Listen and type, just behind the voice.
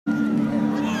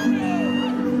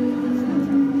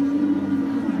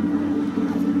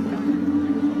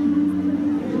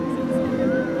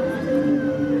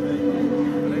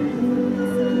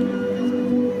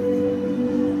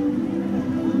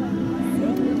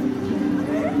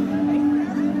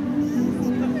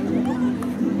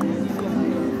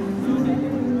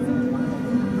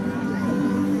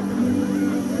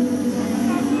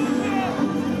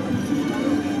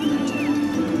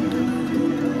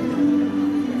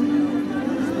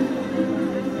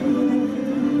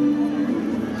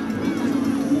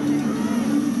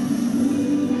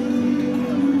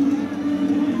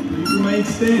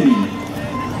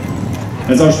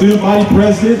As our student body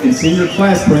president and senior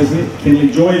class president, Kinley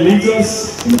Joy leads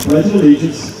us in the Pledge of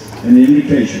Allegiance and the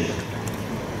invocation.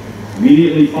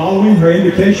 Immediately following her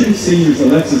invocation, seniors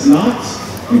Alexis Knox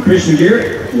and Christian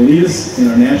Garrett will lead us in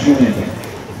our national anthem.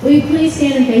 Will you please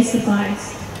stand and face the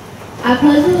flags? I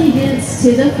pledge allegiance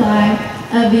to the flag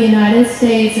of the United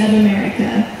States of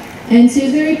America and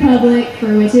to the republic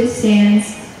for which it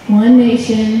stands, one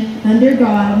nation, under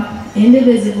God,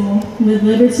 indivisible, with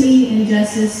liberty and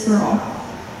justice for all.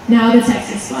 Now the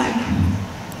Texas flag.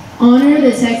 Honor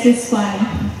the Texas flag.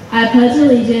 I pledge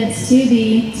allegiance to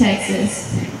thee,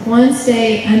 Texas, one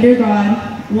state, under God,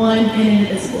 one and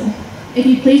indivisible. If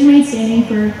you please remain standing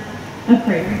for a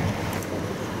prayer.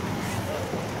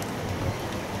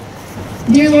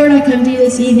 Dear Lord, I come to you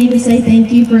this evening to say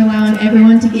thank you for allowing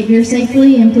everyone to get here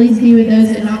safely, and please be with those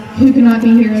who cannot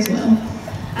be here as well.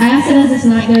 I ask that as this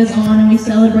night goes on and we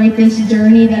celebrate this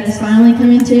journey that is finally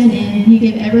coming to an end, you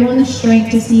give everyone the strength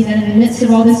to see that in the midst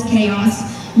of all this chaos,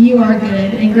 you are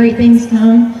good, and great things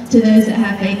come to those that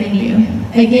have faith in you.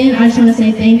 Again, I just want to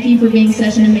say thank you for being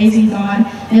such an amazing God,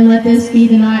 and let this be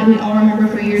the night we all remember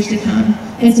for years to come.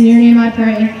 It's in your name I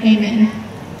pray, amen.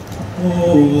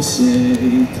 Oh,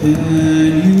 say,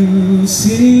 can you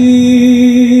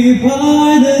see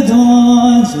by the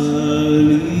dawn's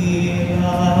early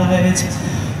light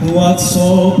what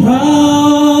so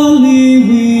proudly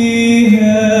we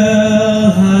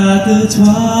held at the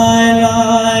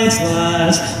twilight's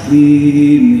last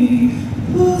gleaming,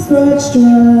 whose broad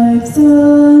stripes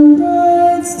and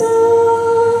bright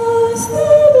stars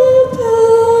through the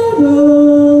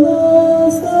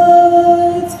perilous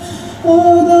nights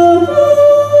o'er the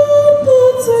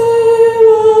ramparts we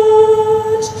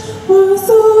watched were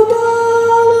so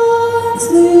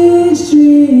gallantly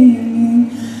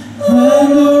streaming,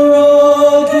 and the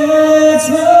rockets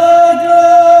red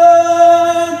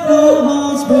glare, the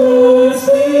bombs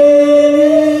bursting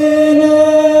in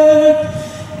air,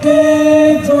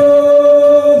 gave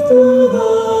proof through the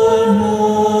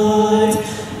night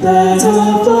that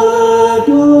our flag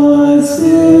was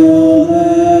still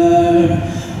there.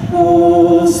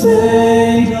 Oh,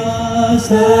 say does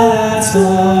that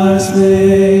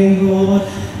star-spangled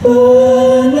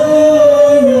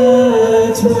banner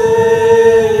yet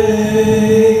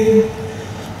wave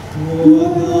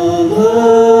o'er the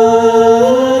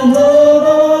land of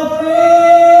the free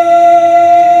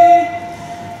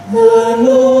and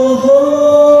the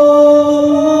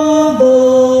home of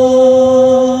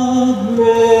the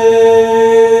brave?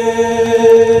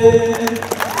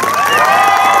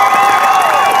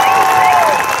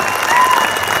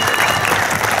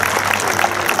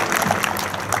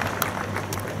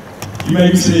 You may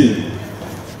be seated.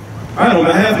 All right, on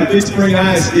behalf of Big Spring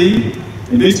ISD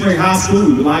and Big Spring High School,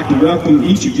 we would like to welcome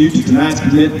each of you to tonight's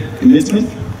commencement.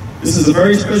 This is a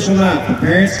very special night for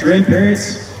parents,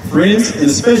 grandparents, friends, and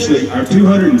especially our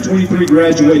 223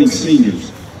 graduating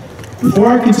seniors. Before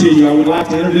I continue, I would like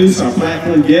to introduce our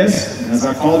platform guests. As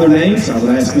I call their names, I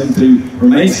would ask them to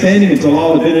remain standing until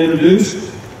all have been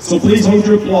introduced. So please hold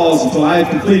your applause until I have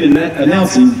completed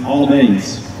announcing all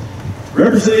names.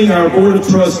 Representing our Board of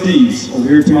Trustees, over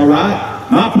here to my right,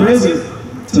 not present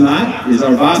tonight, is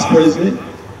our Vice President,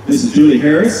 Mrs. Julie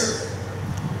Harris,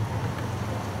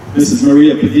 Mrs.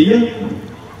 Maria Padilla,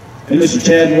 and Mr.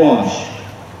 Chad Wash.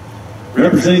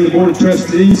 Representing the Board of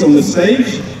Trustees on the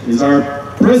stage is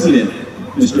our President,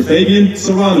 Mr. Fabian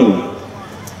Serrano.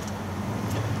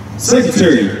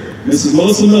 Secretary, Mrs.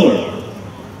 Melissa Miller.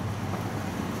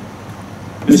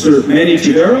 Mr. Manny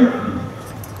Chidera,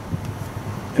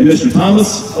 and Mr.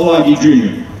 Thomas Alagi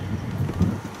Jr.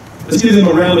 Let's give them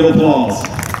a round of applause.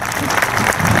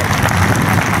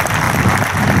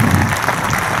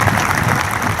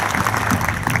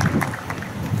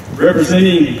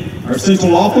 Representing our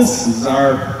central office is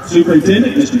our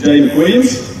Superintendent, Mr. Jay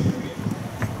McWilliams.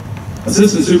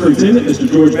 Assistant Superintendent, Mr.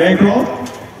 George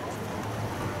Bancroft.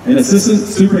 And Assistant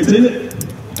Superintendent,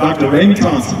 Dr. Randy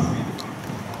Thompson.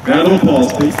 Round of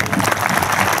applause, please.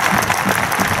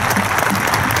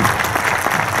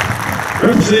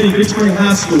 Representing Big Spring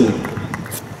High School,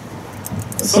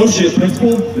 Associate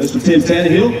Principal, Mr. Tim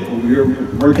Tannehill, over here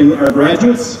working with our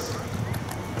graduates.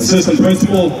 Assistant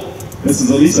Principal, Mrs.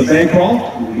 Elisa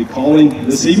Bancroft, who will be calling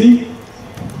this evening.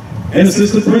 And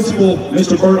Assistant Principal,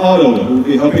 Mr. Bert Otto, who will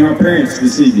be helping our parents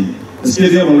this evening. Let's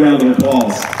give them a round of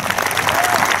applause.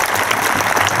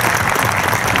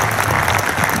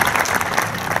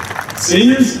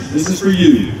 Seniors, this is for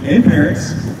you, and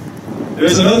parents.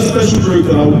 There's another special group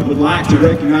that I would like to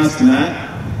recognize tonight.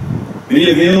 Many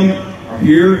of them are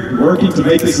here working to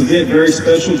make this event very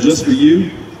special just for you.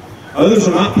 Others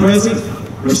are not present,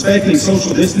 respecting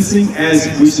social distancing as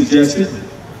we suggested.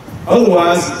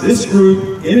 Otherwise, this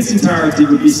group in its entirety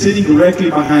would be sitting directly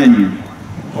behind you.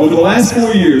 Over the last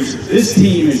 4 years, this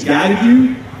team has guided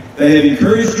you, they have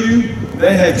encouraged you,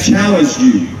 they have challenged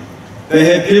you, they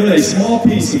have given a small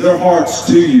piece of their hearts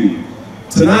to you.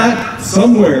 Tonight,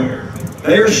 somewhere,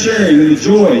 they are sharing in the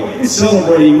joy and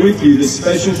celebrating with you this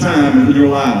special time in your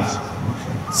lives.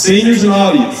 Seniors and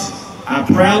audience, I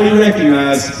proudly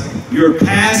recognize your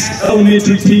past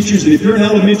elementary teachers, and if you're an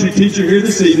elementary teacher here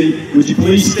this evening, would you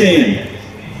please stand?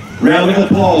 Round of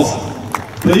applause,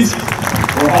 please,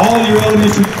 for all your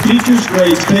elementary teachers,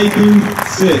 grades K through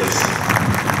 6.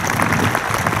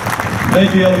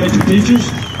 Thank you, elementary teachers.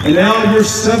 And now your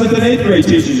 7th and 8th grade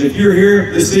teachers, if you're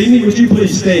here this evening, would you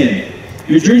please stand?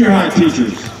 Your junior high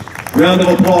teachers, round of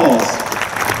applause.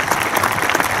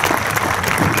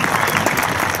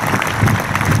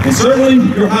 And certainly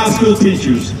your high school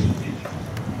teachers,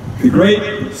 the great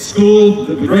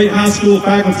high school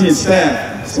faculty and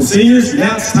staff. So seniors,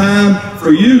 now it's time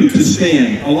for you to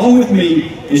stand along with me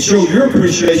and show your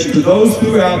appreciation to those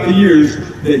throughout the years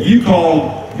that you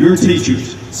call your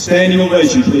teachers. Standing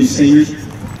ovation, please, seniors.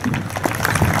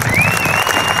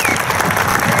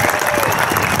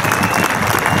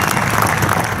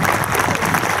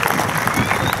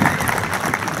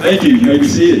 Thank you. You may be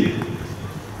seated.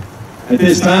 At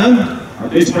this time, our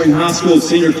Big Spring High School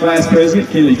Senior Class President,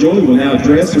 Kenley Joy, will now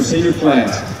address her senior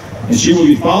class, and she will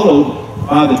be followed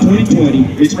by the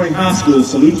 2020 Big Spring High School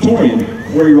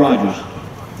salutatorian, Corey Rogers.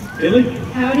 Kenley?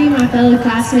 Howdy, my fellow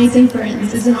classmates and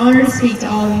friends. It's an honor to speak to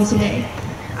all of you today.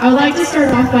 I would like to start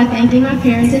off by thanking my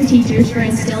parents and teachers for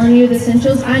instilling me with the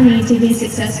essentials I need to be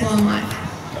successful in life.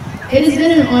 It has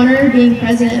been an honor being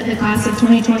president of the class of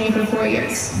 2020 for 4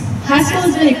 years. High school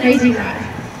has been a crazy ride.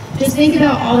 Just think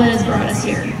about all that has brought us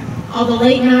here. All the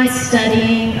late nights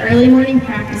studying, early morning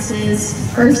practices,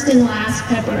 first and last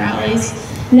pepper rallies,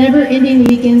 never-ending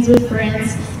weekends with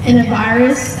friends, and a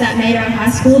virus that made our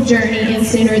high school journey end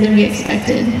sooner than we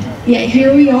expected. Yet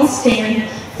here we all stand,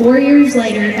 4 years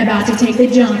later, about to take the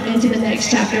jump into the next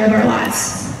chapter of our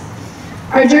lives.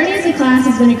 Our journey as a class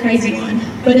has been a crazy one,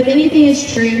 but if anything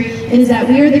is true, it is that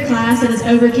we are the class that has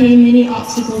overcame many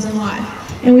obstacles in life.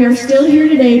 And we are still here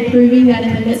today proving that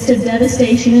in the midst of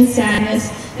devastation and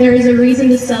sadness, there is a reason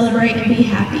to celebrate and be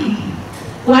happy.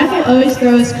 Life will always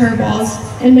throw us curveballs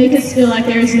and make us feel like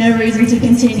there is no reason to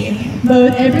continue. But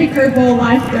with every curveball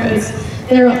life throws,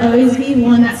 there will always be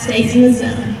one that stays in the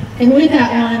zone. And with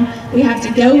that one, we have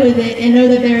to go with it and know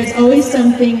that there is always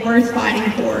something worth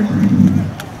fighting for.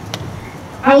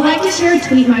 I would like to share a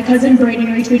tweet my cousin Braden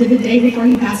retweeted the day before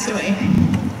he passed away.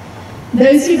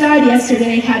 Those who died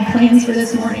yesterday had plans for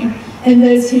this morning, and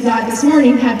those who died this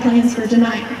morning had plans for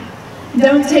tonight.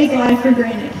 Don't take life for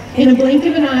granted. In a blink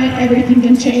of an eye, everything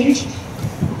can change.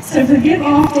 So forgive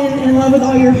often and love with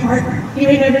all your heart. You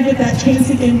may never get that chance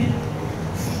again.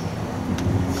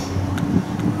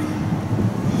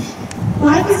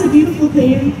 Life is a beautiful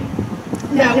thing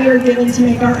that we are given to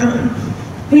make our own.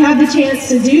 We have the chance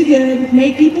to do good,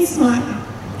 make people smile,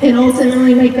 and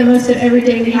ultimately make the most of every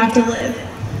day we have to live.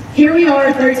 Here we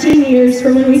are 13 years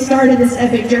from when we started this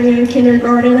epic journey in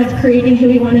kindergarten of creating who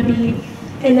we want to be.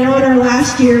 And now in our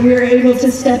last year, we are able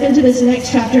to step into this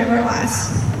next chapter of our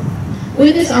lives.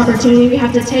 With this opportunity, we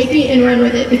have to take it and run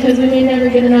with it because we may never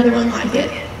get another one like it.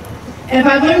 If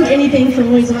I've learned anything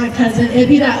from losing my cousin, it'd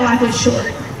be that life is short,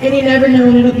 and you never know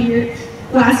when it'll be your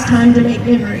last time to make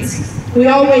memories. We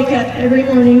all wake up every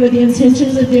morning with the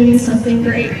intentions of doing something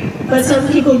great, but some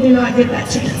people do not get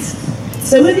that chance.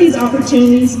 So with these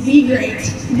opportunities, be great,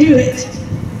 do it.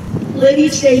 Live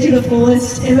each day to the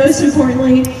fullest, and most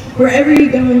importantly, wherever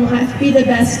you go in life, be the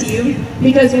best you,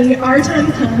 because when our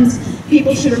time comes,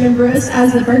 people should remember us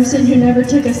as the person who never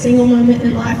took a single moment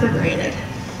in life for granted.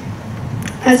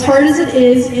 As hard as it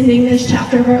is ending this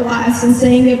chapter of our lives and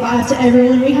saying goodbye to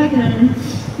everyone we have known,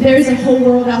 there is a whole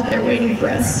world out there waiting for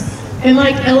us. And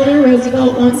like Eleanor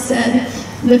Roosevelt once said,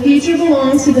 the future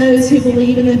belongs to those who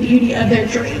believe in the beauty of their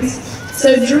dreams.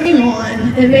 So dream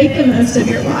on and make the most of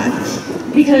your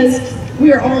life, because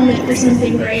we are all meant for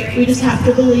something great. We just have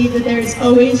to believe that there is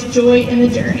always joy in the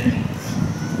journey.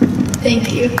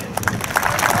 Thank you.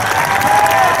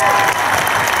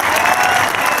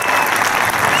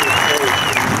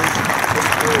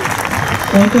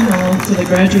 Welcome all to the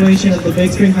graduation of the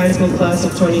Big Spring High School class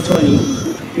of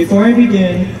 2020. Before I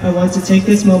begin, I want to take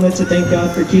this moment to thank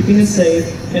God for keeping us safe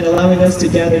and allowing us to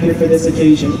gather here for this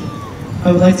occasion.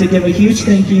 I would like to give a huge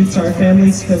thank you to our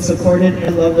families who have supported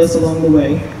and loved us along the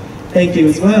way. Thank you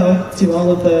as well to all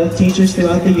of the teachers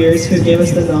throughout the years who gave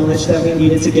us the knowledge that we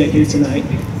needed to get here tonight.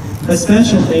 A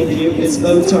special thank you is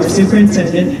owed to our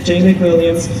superintendent, Jay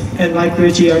McWilliams, and Mike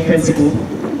Ritchie, our principal.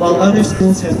 While other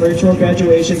schools had virtual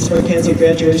graduations or canceled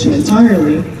graduation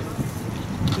entirely,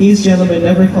 these gentlemen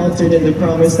never faltered in the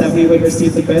promise that we would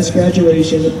receive the best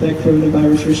graduation that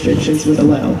coronavirus restrictions would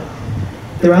allow.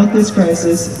 Throughout this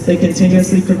crisis, they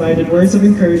continuously provided words of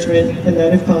encouragement and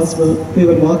that if possible, we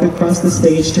would walk across the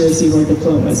stage to receive our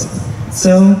diplomas.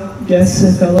 So, guests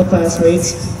and fellow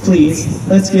classmates, please,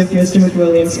 let's give Mr.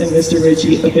 McWilliams and Mr.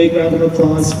 Ritchie a big round of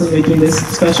applause for making this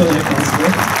special night possible.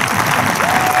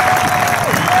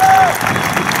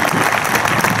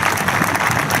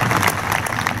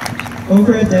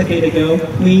 Over a decade ago,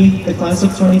 we, the class of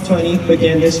 2020,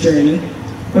 began this journey.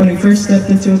 When we first stepped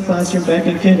into a classroom back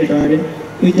in kindergarten,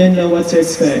 we didn't know what to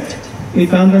expect. We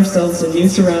found ourselves in new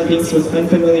surroundings with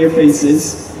unfamiliar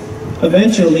faces.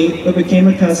 Eventually, we became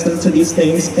accustomed to these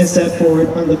things and stepped forward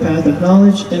on the path of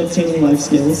knowledge and obtaining life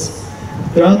skills.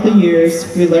 Throughout the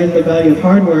years, we learned the value of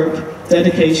hard work,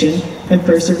 dedication, and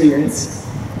perseverance.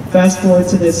 Fast forward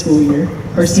to this school year,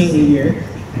 our senior year.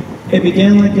 It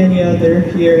began like any other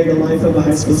year in the life of a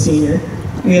high school senior.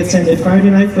 We attended Friday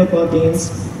night football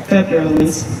games, pep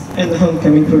rallies, and the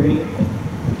homecoming parade.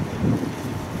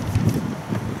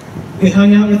 We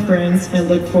hung out with friends and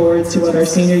looked forward to what our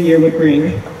senior year would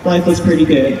bring. Life was pretty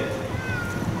good.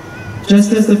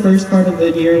 Just as the first part of the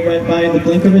year went by in the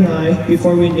blink of an eye,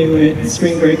 before we knew it,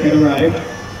 spring break had arrived.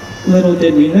 Little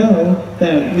did we know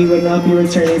that we would not be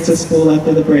returning to school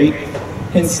after the break.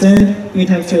 Instead, we'd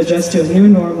have to adjust to a new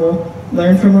normal,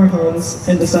 learn from our homes,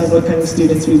 and decide what kind of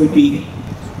students we would be.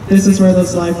 This is where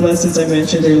those life lessons I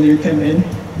mentioned earlier come in.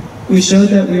 We showed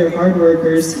that we are hard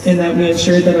workers and that we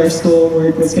ensured that our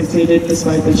schoolwork was completed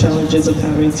despite the challenges of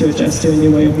having to adjust to a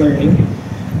new way of learning.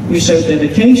 We showed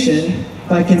dedication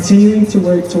by continuing to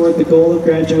work toward the goal of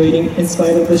graduating in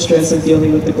spite of the stress of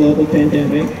dealing with the global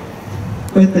pandemic.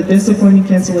 With the disappointing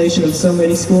cancellation of so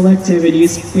many school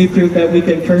activities, we proved that we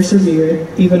can persevere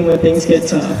even when things get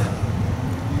tough.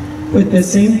 With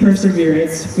this same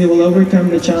perseverance, we will overcome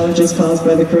the challenges caused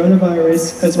by the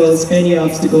coronavirus, as well as any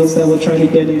obstacles that will try to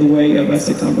get in the way of us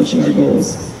accomplishing our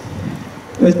goals.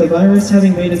 With the virus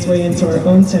having made its way into our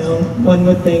own town, one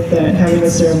would think that having a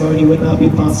ceremony would not be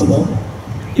possible.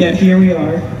 Yet here we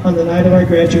are, on the night of our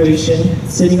graduation,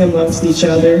 sitting amongst each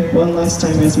other one last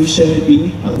time as we should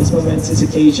be on this momentous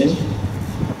occasion.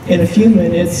 In a few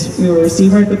minutes, we will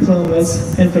receive our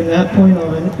diplomas, and from that point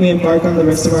on, we embark on the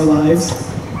rest of our lives.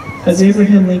 As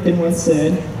Abraham Lincoln once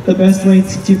said, the best way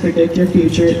to predict your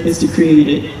future is to create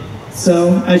it.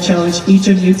 So, I challenge each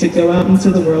of you to go out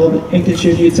into the world and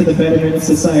contribute to the betterment of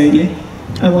society.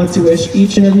 I want to wish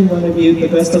each and every one of you the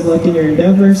best of luck in your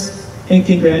endeavors, and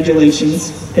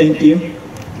congratulations. Thank you.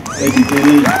 Thank you,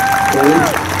 Kenny.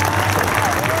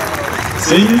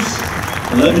 Seniors,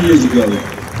 11 years ago,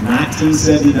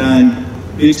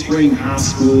 1979, Big Spring High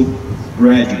School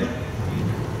graduate.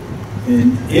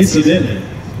 And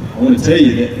incidentally, I want to tell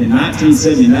you that in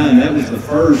 1979, that was the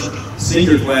first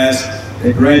senior class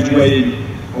that graduated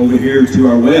over here to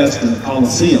our west in the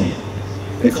Coliseum.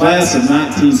 The class of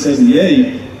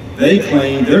 1978, their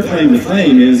claim to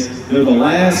fame is they're the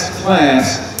last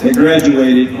class that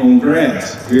graduated on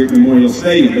grass here at Memorial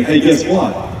Stadium. But hey, guess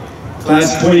what?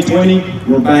 Class of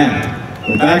 2020, we're back.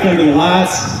 We're back under the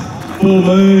lights, full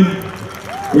moon.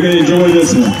 We're going to enjoy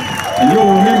this one. And you'll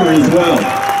remember it as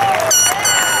well.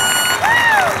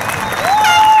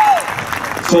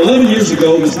 So 11 years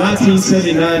ago, this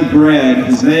 1979 grad,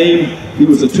 his name, he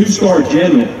was a two-star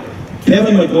general,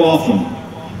 Kevin McLaughlin.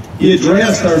 He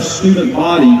addressed our student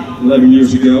body 11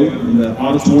 years ago in the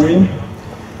auditorium.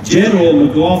 General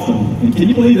McLaughlin, and can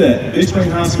you believe that? Big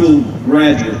Spring High School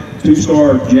graduate,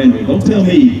 two-star general. Don't tell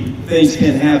me things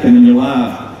can't happen in your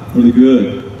life for the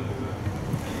good.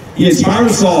 He inspired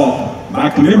us all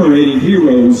by commemorating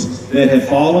heroes that have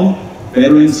fallen,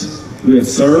 veterans who have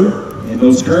served, and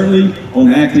those currently on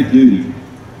active duty.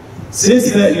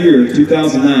 Since that year,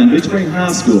 2009, Big Spring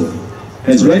High School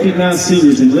has recognized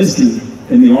seniors enlisting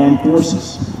in the armed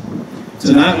forces.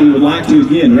 Tonight, we would like to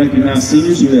again recognize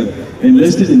seniors who have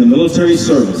enlisted in the military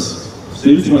service.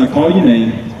 Students, when I call your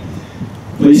name,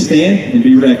 please stand and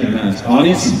be recognized.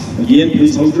 Audience, again,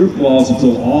 please hold your applause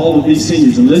until all of these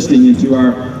seniors enlisting into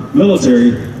our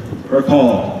military are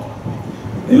called.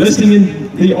 Enlisting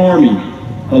in the Army,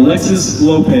 Alexis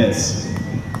Lopez,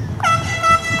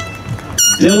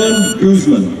 Dylan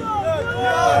Guzman,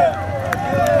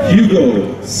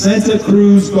 Hugo Santa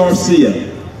Cruz Garcia,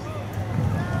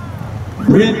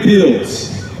 Brent Bills.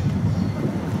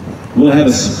 We'll have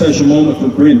a special moment for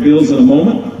Brent Bills in a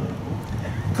moment.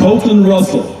 Colton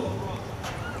Russell.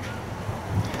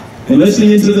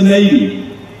 Enlisting into the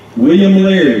Navy, William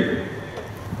Laird.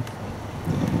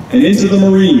 And into the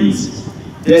Marines,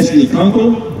 Destiny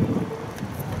Kunkel,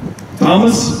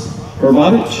 Thomas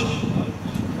Hervovich,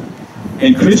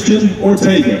 and Christian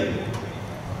Ortega.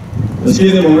 Let's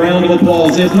give them a round of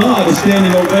applause. If not, a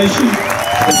standing ovation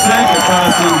for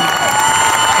sacrificing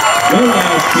their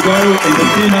lives to go and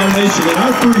defend our nation and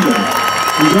our freedom.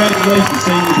 Congratulations,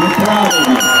 seniors. We're proud of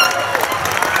you.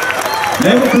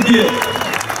 Never forget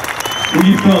where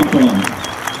you've come from.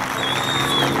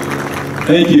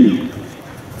 Thank you.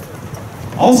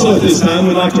 Also at this time,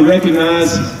 we'd like to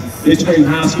recognize Big Spring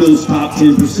High School's top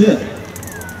 10%.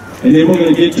 And then we're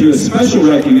going to get to a special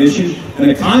recognition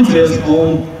and a contest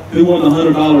on who won the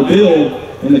 $100 bill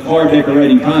in the card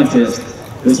decorating contest.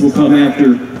 This will come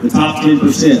after the top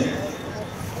 10%.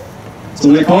 So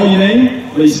when I call your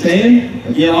name, please stand.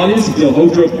 Again, audience, if you'll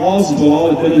hold your applause until all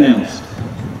has been announced.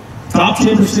 Top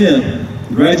 10%,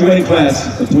 graduating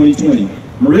class of 2020.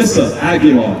 Marissa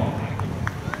Aguilar.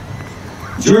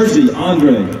 Jersey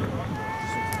Andre.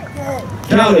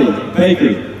 Callie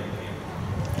Baker.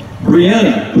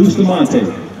 Brianna Bustamante.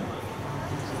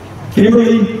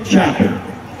 Kimberly Chapel.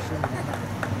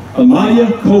 Amaya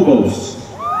Kobos.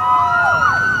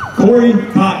 Corey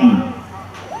Cotton.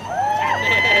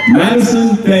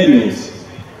 Madison Daniels.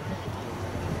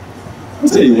 I'll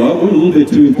tell you what, we're a little bit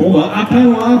too informal. I kind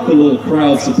of like the little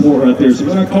crowd support right there. So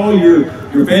when I call your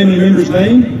family member's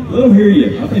name, let them hear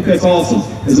you. I think that's awesome.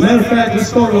 As a matter of fact, let's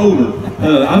start over.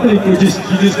 I think you just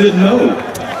didn't know.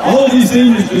 All of these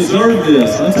seniors deserve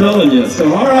this, I'm telling you.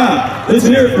 So all right, let's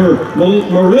hear it for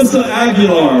Marissa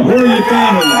Aguilar. Where are your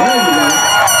family? There you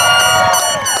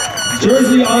go.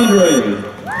 Jersey Andre.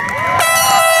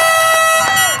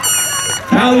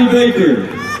 Callie Baker.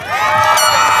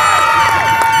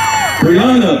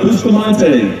 Brianna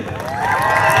Bustamante.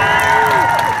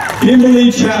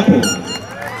 Kimberly Chapel.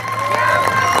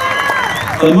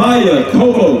 Amaya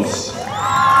Kobos.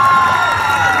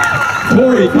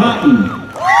 Corey Cotton.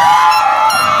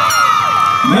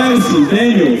 Madison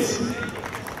Daniels.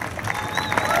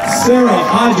 Sarah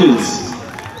Hodges.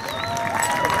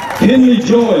 Henley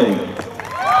Joy.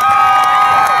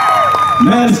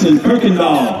 Madison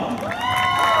Kirkendall.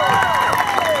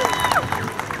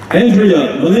 Andrea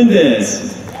Melendez.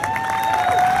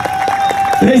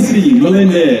 Casey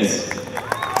Melendez.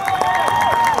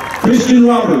 Christian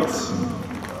Roberts.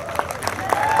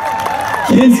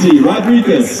 Kenzie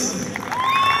Rodriguez.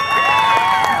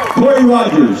 Corey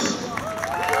Rogers.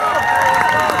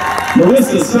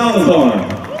 Marissa Salazar.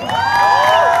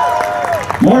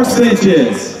 Mark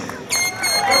Sanchez.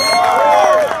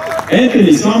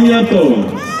 Anthony Samianto.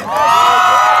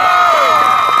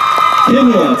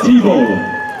 Kimla Tebow.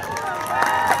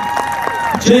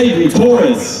 Jaden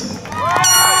Torres.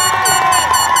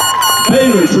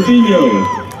 Taylor Trevino.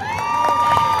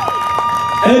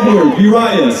 Edward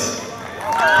Urias.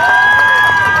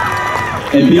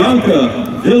 And Bianca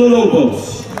Villalobos.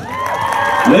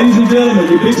 Ladies and gentlemen,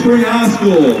 your Big Spring High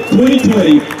School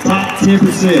 2020 top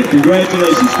 10%.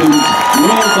 Congratulations, students.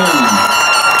 Well done.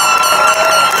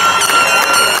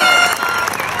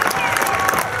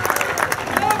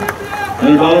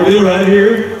 $100 bill right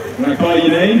here. When I call your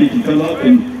name, you can come up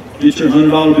and get your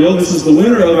 $100 bill. This is the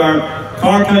winner of our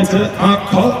car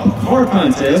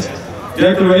contest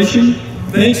declaration.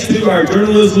 Thanks to our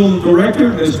journalism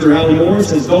director, Mr. Alan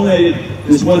Morris, has donated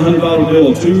this $100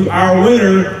 bill to our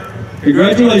winner.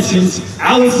 Congratulations,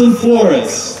 Allison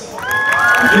Flores.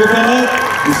 If you'll come up,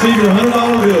 receive your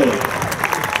 $100 bill.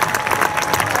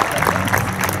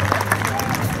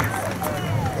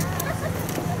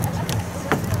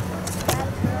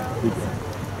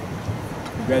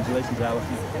 Congratulations,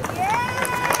 Allison.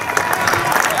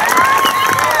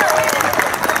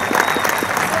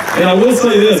 And I will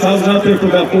say this, I was out there for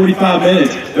about 45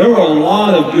 minutes. There were a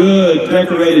lot of good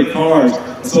decorated cars.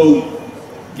 So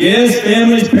guests,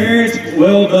 families, parents,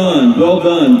 well done, well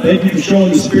done. Thank you for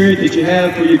showing the spirit that you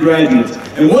have for your graduates.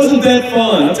 And wasn't that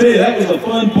fun? I'll tell you, that was a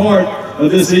fun part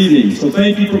of this evening. So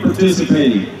thank you for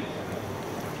participating.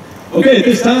 Okay, at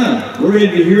this time, we're ready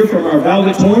to hear from our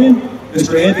valedictorian,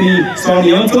 Mr. Anthony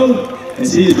Sarmiento,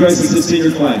 as he addresses his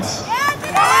senior class.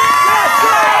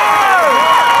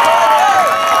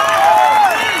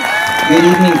 Good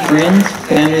evening, friends,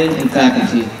 family, and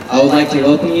faculty. I would like to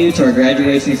welcome you to our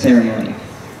graduation ceremony.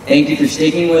 Thank you for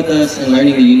sticking with us and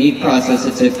learning the unique process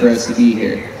it took for us to be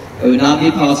here. It would not be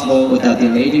possible without the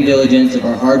amazing diligence of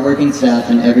our hardworking staff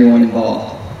and everyone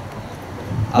involved.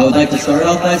 I would like to start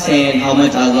off by saying how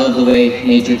much I love the way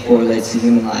nature correlates to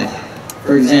human life.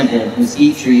 For example,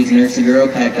 mesquite trees nurse the girl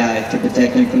cacti to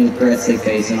protect them from the threats they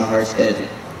face in a harsh desert.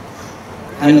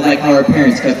 kind of like how our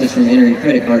parents kept us from entering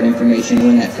credit card information to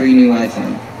win that free new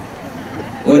iPhone.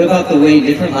 What about the way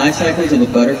different life cycles of a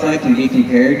butterfly can be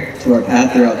compared to our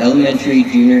path throughout elementary,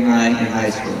 junior high, and high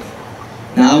school?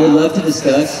 Now, I would love to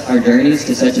discuss our journeys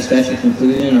to such a special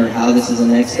conclusion, or how this is the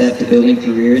next step to building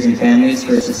careers and families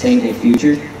for a sustainable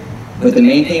future. But the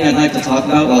main thing I'd like to talk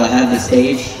about while I have the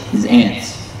stage is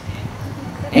ants.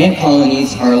 Ant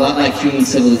colonies are a lot like human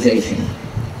civilization.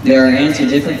 There are ants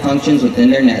with different functions within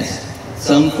their nest.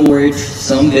 Some forage,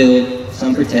 some build,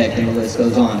 some protect, and the list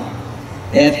goes on.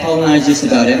 They have colonized just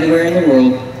about everywhere in the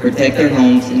world, protect their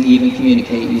homes, and even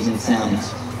communicate using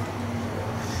sounds.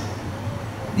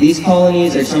 These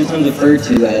colonies are sometimes referred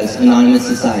to as anonymous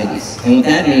societies, and what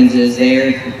that means is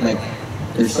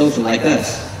they're social like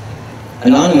us.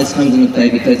 Anonymous comes into play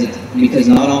because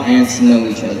not all ants know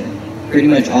each other. Pretty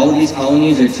much all of these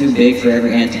colonies are too big for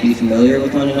every ant to be familiar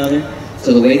with one another,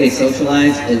 so the way they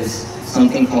socialize is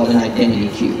something called an identity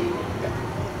cue.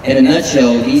 In a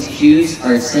nutshell, these cues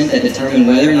are a scent that determine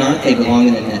whether or not they belong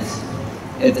in the nest.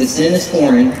 If the scent is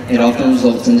foreign, it often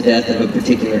results in the death of a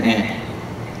particular ant.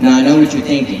 Now, I know what you're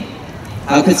thinking.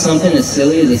 How could something as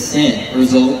silly as a scent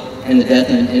result in the death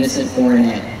of an innocent foreign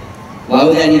ant? Why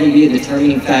would that even be a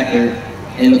determining factor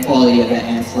in the quality of that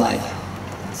ant's life?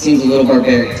 It seems a little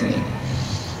barbaric to me.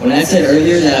 When I said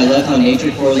earlier that I love how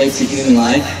nature correlates to human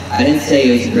life, I didn't say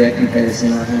it was a direct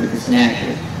comparison or 100%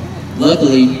 accurate.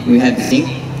 Luckily, we have distinct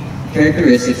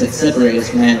characteristics that separate us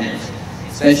from animals.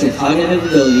 Special cognitive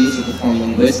abilities to perform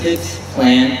linguistics,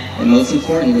 plan, and most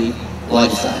importantly,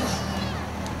 logicize.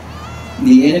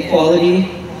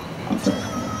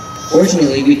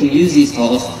 Fortunately, we can use these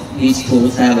tools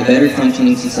to have a better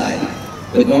functioning society.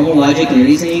 With normal logic and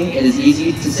reasoning, it is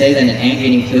easy to say that an ant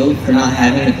getting killed for not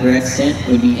having the correct scent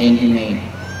would be inhumane.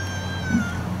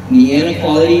 The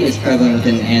inequality is prevalent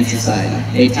within an ant society.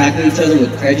 They tackle each other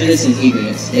with prejudice and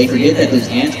eagerness. They forget that those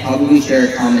ants probably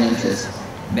share a common interest,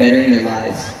 bettering their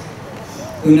lives.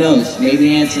 Who knows, maybe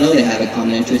the ants know they have a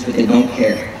common interest, but they don't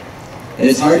care. It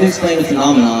is hard to explain a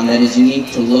phenomenon that is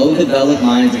unique to low-developed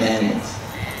minds of animals.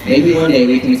 Maybe one day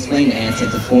we can explain to ants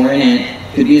that the foreign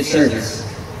ant could be of service,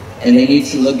 and they need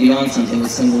to look beyond something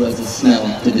as simple as a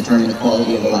smell to determine the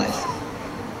quality of a life.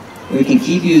 We can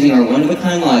keep using our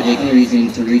one-of-a-kind logic and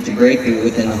reasoning to reach a breakthrough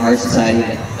within the hard society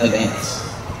of ants.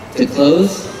 To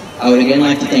close, I would again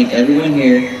like to thank everyone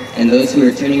here and those who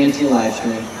are tuning into the live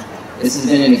stream. This has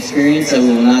been an experience that we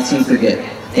will not soon forget.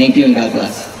 Thank you and God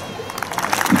bless.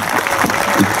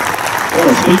 Well,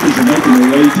 our speakers are making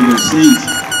their way to their seats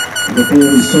before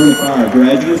we certify our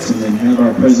graduates and then have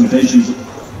our presentations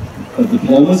of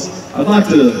diplomas. I'd like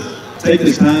to take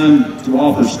this time to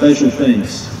offer special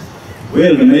thanks. We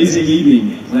had an amazing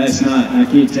evening last night, and I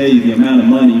can't tell you the amount of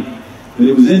money, but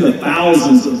it was in the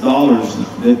thousands of dollars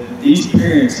that these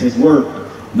parents have worked,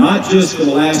 not just for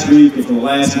the last week or for the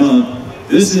last month.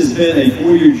 This has been a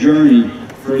 4-year journey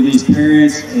for these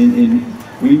parents, and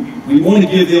we want to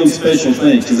give them special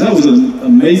thanks, because that was an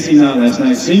amazing night last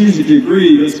night. Seniors, if you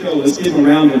agree, let's go. Let's give them a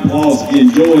round of applause if you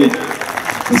enjoyed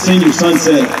the Senior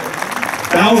Sunset.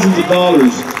 Thousands of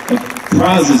dollars of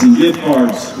prizes and gift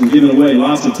cards were given away,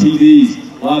 lots of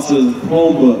TVs, lots of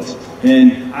Chromebooks,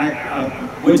 and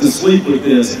I went to sleep with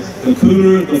this. The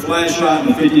cooler, the flashlight,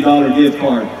 and the $50 gift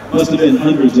card. Must have been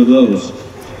hundreds of those.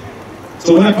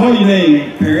 So when I call your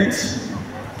name, parents,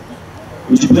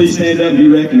 would you please stand up and be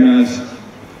recognized?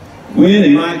 Gwen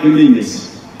and Mike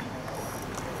Dominguez,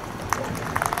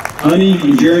 Honey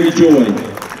and Jeremy Joy,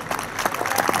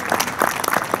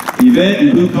 Yvette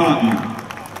and Blue Cotton,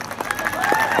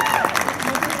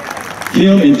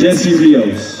 Kim and Jesse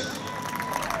Rios,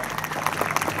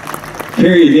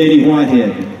 Carrie and Danny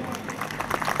Whitehead,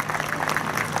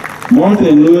 Martha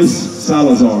and Louis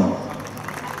Salazar,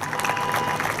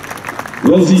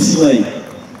 Rosie Slate,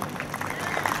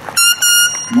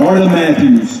 Martha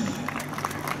Matthews,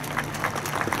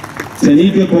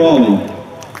 Tanika Brawley,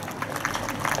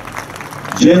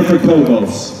 Jennifer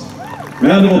Kobos.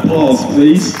 Round of applause,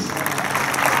 please.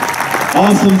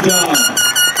 Awesome job.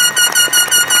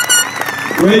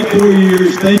 Great 4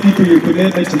 years. Thank you for your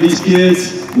commitment to these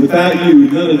kids. Without you,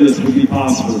 none of this would be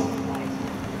possible.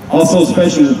 Also,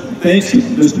 special thanks to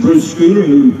Mr. Bruce Scooter,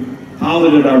 who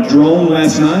piloted our drone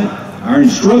last night, our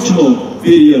instructional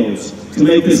videos to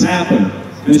make this happen.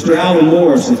 Mr. Alan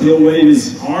Morris, if he'll wave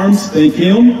his arms, thank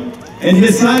him. And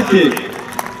his sidekick,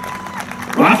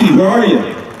 Rocky, where are you?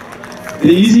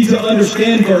 The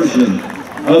easy-to-understand version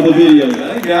of the video.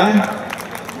 That guy.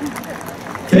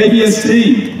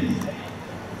 KBST,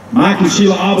 Mike and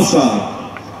Sheila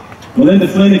Abasad, Melinda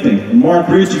Flanagan, and Mark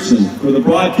Richardson for the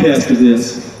broadcast of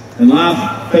this, and live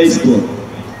Facebook.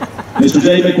 Mr.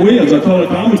 Jay McWilliams, our color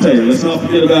commentator, let's not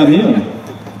forget about him.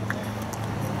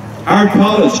 Howard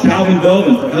College, Calvin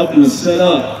Belvin, for helping us set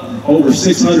up over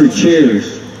 600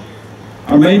 chairs.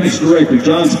 Our maintenance director,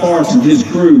 John Sparks, and his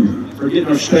crew for getting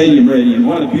our stadium ready, and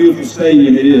what a beautiful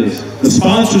stadium it is. The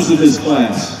sponsors of this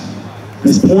class,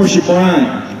 Ms. Portia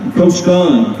Bryant, Coach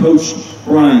Dunn, Coach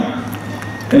Bryant,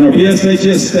 and our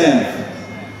BSHS staff.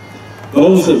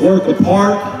 Those that work the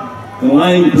park, the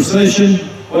lining the procession,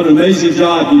 what an amazing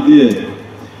job you did.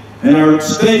 And our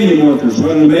stadium workers,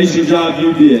 what an amazing job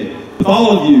you did. With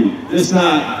all of you, this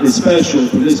night is special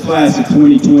for this class of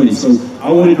 2020, so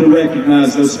I wanted to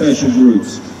recognize those special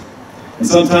groups. And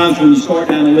sometimes when you start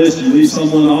down the list, you leave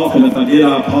someone off, and if I did,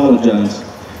 I apologize.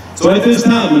 So at this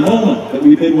time, the moment that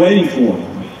we've been waiting for,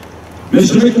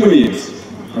 Mr. McWilliams,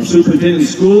 our superintendent of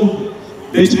school,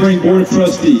 Big Spring Board of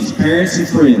Trustees, parents and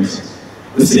friends,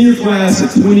 the senior class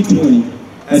of 2020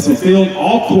 has fulfilled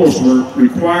all coursework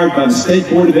required by the State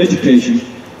Board of Education,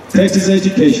 Texas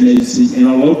Education Agency, and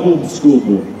our local school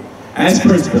board. As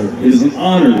principal, it is an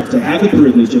honor to have the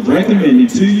privilege of recommending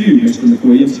to you, Mr.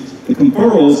 McWilliams, the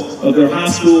conferrals of their high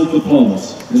school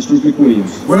diplomas. Mr.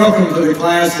 McWilliams. Welcome to the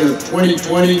class of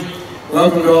 2020.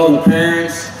 Welcome to all the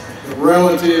parents, the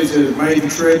relatives that have made the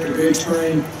trip to Big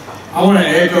Spring. I want to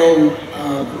echo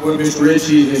what Mr.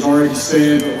 Ritchie has already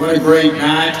said, but what a great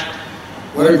night,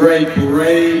 what a great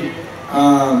parade.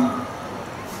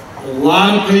 A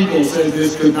lot of people said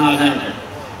this could not happen.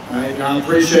 And I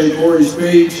appreciate Corey's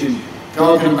speech and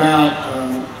talking about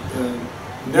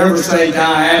never say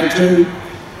die attitude.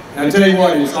 And I tell you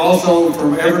what, it's also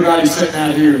from everybody sitting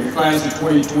out here in the class of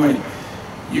 2020.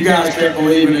 You guys kept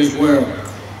believing as well.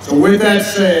 So with that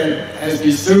said, as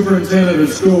the superintendent of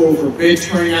school for Big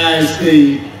Spring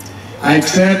ISD, I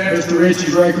accept Mr.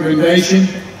 Ritchie's recommendation,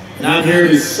 and I'm here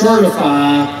to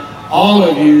certify all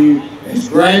of you as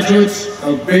graduates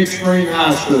of Big Spring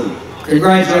High School.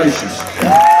 Congratulations.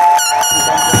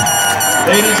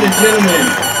 Ladies and gentlemen,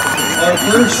 our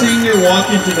first senior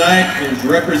walking tonight is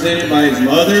represented by his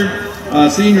mother.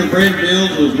 Senior Brent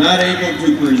Bills was not able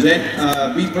to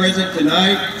be present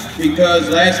tonight because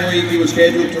last week he was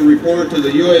scheduled to report to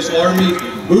the U.S. Army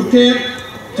boot camp.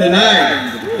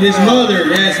 Tonight, his mother,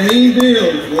 Yasmin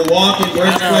Bills, will walk in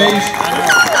Brent's place.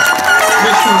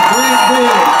 Mr. Brent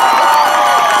Bills.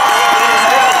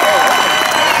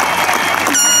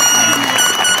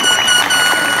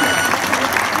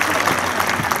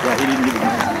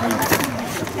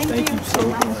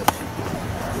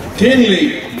 Kinley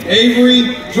Avery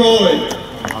Joy.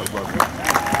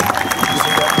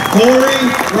 Corey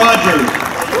Rogers.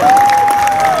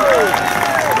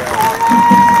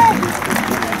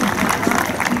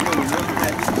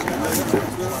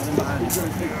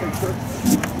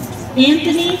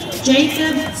 Anthony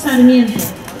Jacob Sarmiento.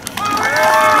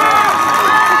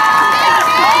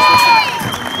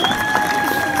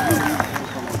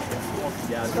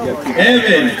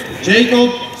 Evan Jacob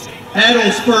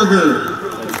Adelsberger.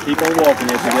 Keep on walking,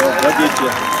 yes, they'll get you.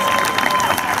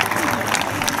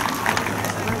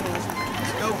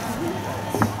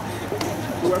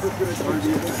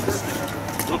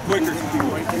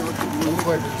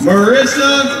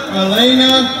 Marissa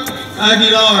Elena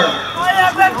Aguilar.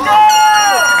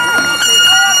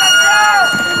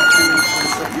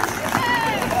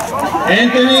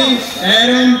 Anthony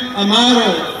Adam Amaro.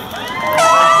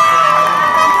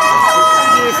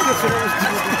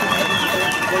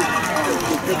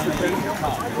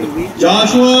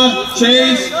 Joshua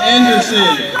Chase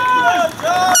Anderson.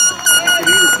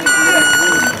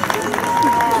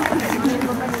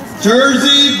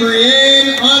 Jersey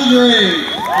Brienne Andre.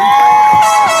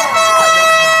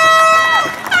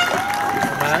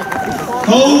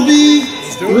 Colby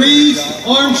Reese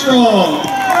Armstrong.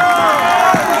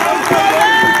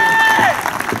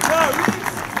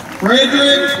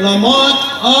 Frederick Lamont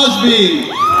Osby.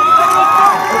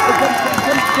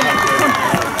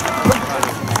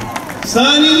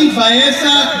 Sonny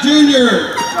Baeza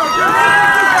Jr.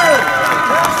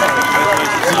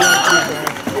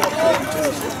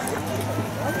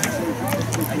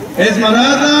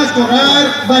 Esmeralda Corral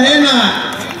Bajena.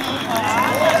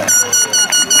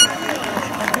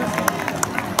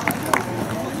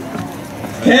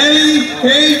 Kelly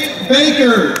Kate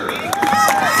Baker.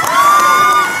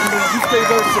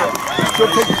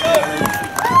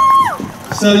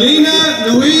 Selena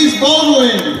Louise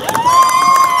Baldwin.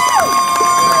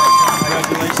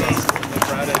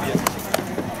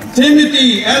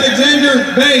 Timothy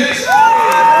Alexander Bates.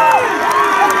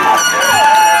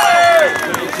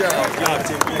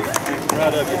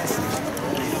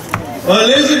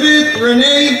 Elizabeth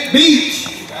Renee Beach.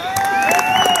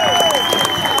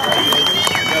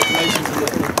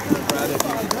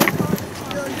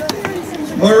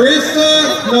 Marissa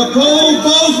Nicole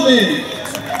Bozeman.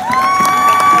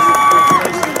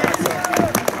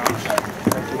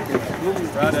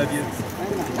 Proud of you.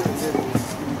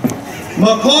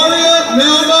 Macaria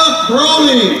Melba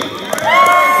Brawley.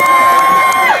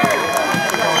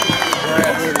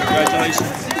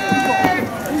 Congratulations.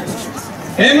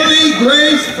 Emily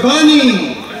Grace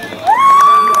Bunny.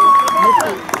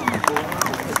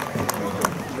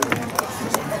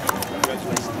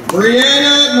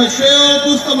 Brianna Michelle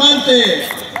Bustamante.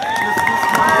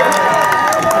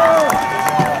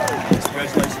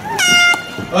 Congratulations.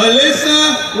 Alyssa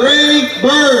Ray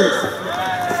Bird.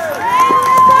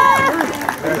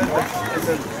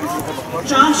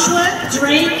 Joshua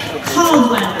Drake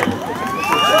Caldwell.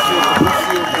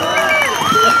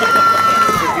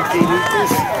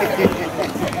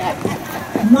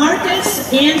 Marcus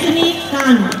Anthony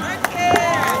Conley.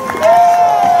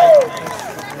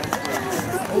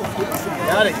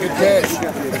 Got it, good catch.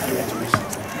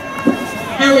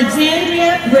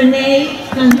 Alexandria Renee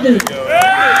Cantu. That's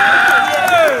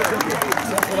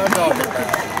what I'm talking about.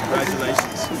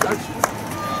 Congratulations.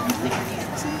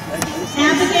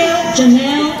 Abigail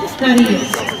Janelle Carrillo.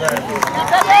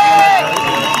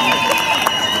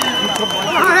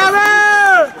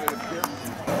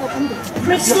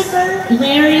 Christopher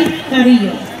Larry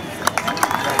Carrillo.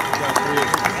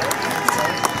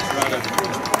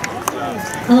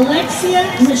 Alexia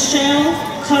Michelle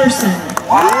Carson.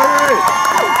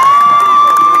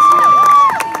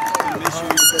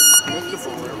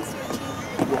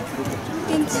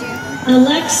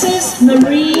 Alexis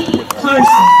Marie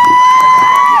Carson.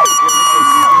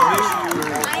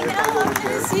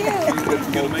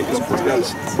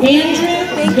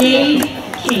 Andrew Dave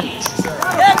Kate.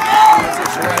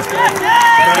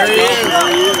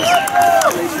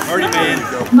 Already made.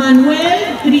 Manuel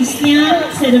Cristian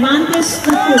Cervantes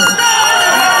Tucur.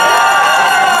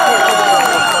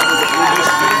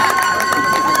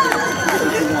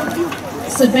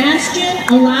 Sebastian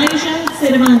Elijah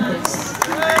Cervantes.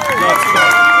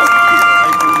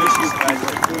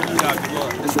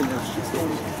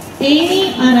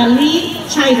 Amy Arali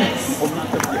Chávez.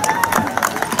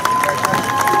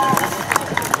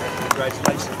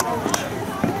 Congratulations.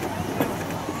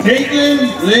 Caitlin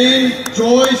Lynn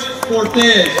Joyce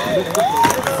Cortez.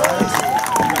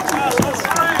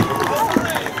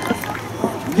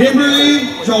 Kimberly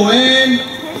Joanne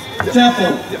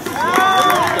Chapel.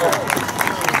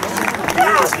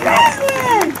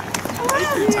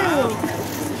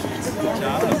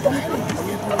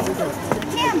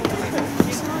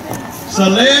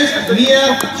 Celeste Mia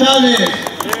Chavez.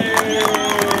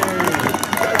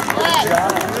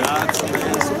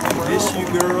 Miss you,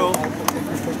 girl.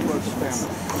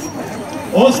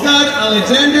 Oscar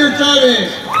Alexander Chavez.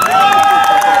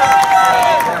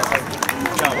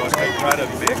 Good job, Oscar. Proud of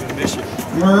you, man. Miss you.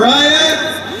 Mariah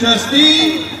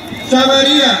Justine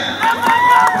Chavaria.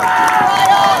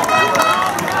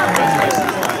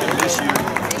 Miss you.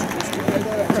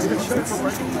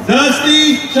 Dusty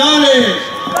Chavez.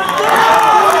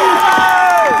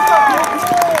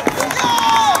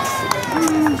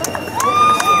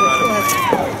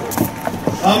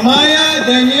 Amaya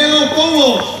Danielle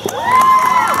Pomos.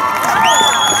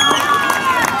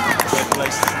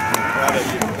 Congratulations. Proud of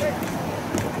you.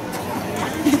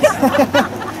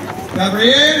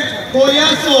 Gabriel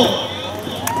Collazo.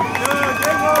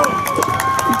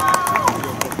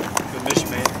 Good miss you,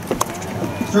 man.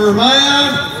 Jeremiah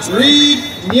Reed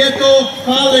Nieto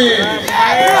Collins.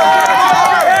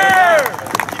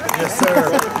 Yes, sir.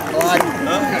 I like it.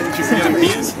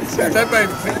 That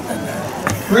baby.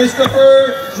 Christopher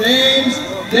James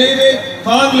David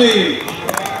Conley.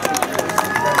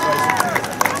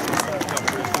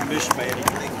 Good miss you, man.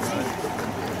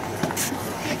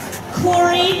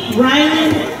 Corey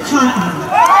Ryland Cotton.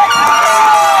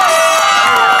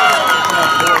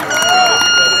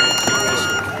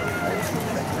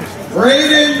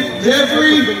 Braden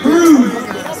Jeffrey Cruz.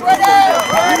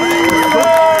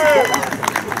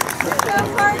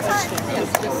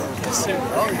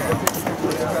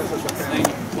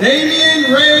 Damian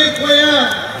Ray Cuellar.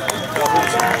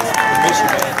 Miss you,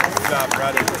 man. Good job.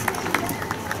 Proud of you.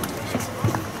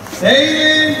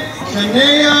 Hayden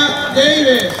Shania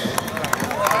Davis.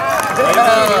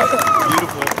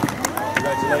 Beautiful.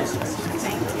 Congratulations.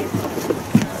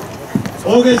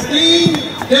 Augustine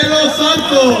de los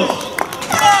Santos.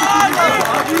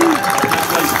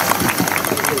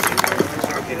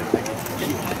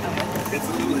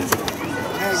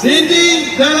 Cindy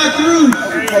de la Cruz.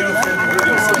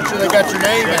 Make sure they got your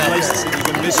name out. Congratulations. We're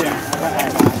going to miss you.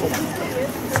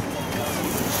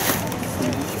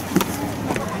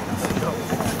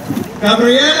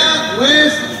 Gabriela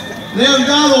West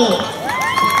Delgado.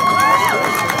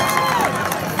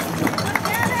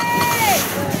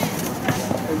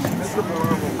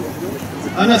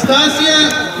 Anastasia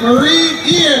Marie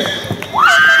Diaz.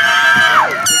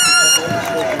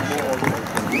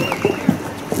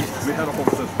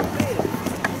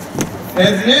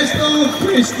 Ernesto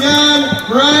Cristian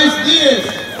Bryce Diaz.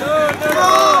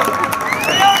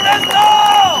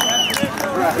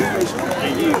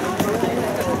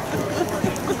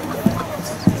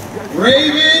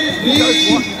 Raven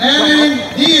Lee Allen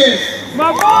Diaz.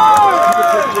 My boy!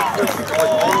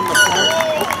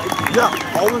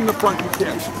 Yeah, all in the front you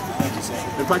can.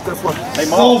 In fact, that's what. Hey,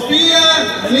 Sophia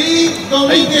Lee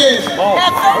Dominguez. Are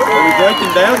we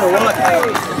breaking down or what?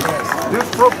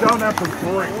 Just broke down after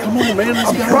 3. Come on, man.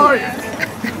 Let's go. I'm trying.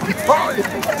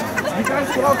 You guys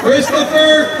get out there.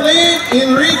 Christopher Clint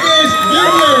Enriquez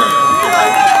Jr.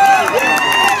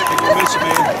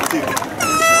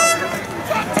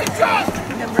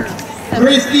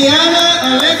 Cristiana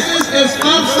Alexis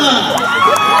Esparza.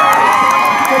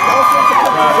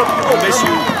 I miss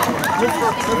you.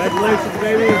 Congratulations,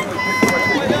 baby.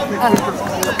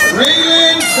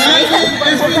 Raylan Simon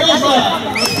Espinosa.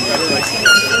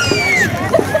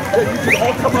 You can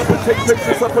all come up and take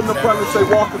pictures up in the front and say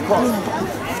walk across.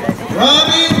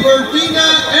 Robin Bertina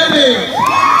Evans.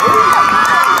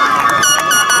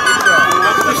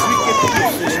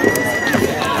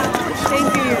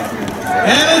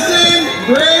 Allison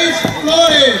Grace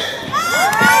Flores.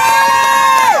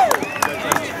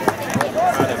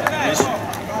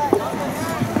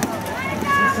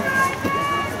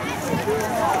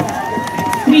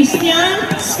 Christian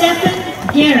Stephen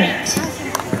Garrett.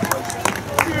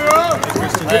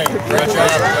 Hey, great job.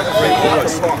 Great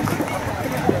boys.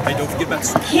 Hey, don't forget about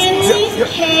Henry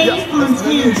K.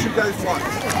 Fontana. You guys watch.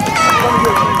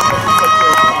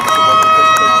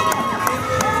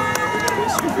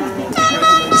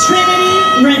 Trinity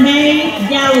Renee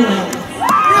Galloway.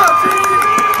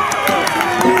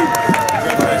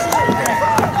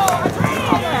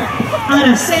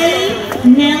 Araceli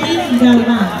Nelly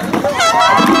Galvan.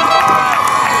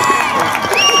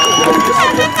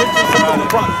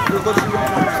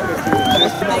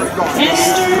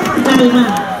 Esther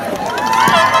Galvan.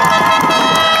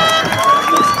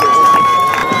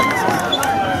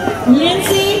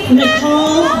 Lindsay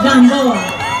Nicole Gamboa.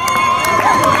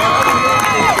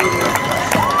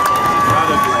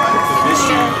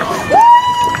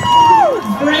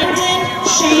 Brendan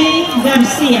Shane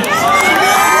Garcia.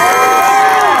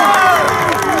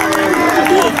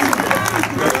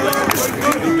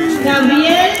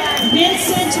 Gabriel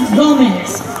Vincent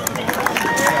Gomez.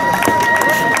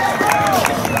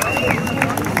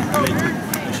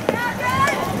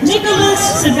 Nicholas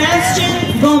Sebastian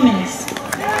Gomez.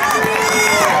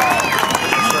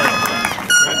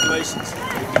 congratulations.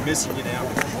 We'll be missing you now.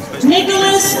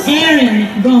 Nicholas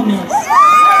Aaron Gomez.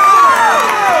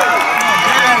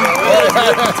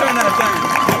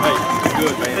 Hey,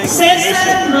 good, man.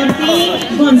 Cesar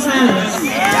Martín González.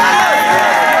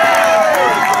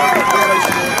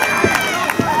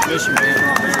 Miss you, man.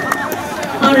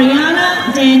 Ariana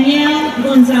Danielle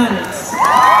González.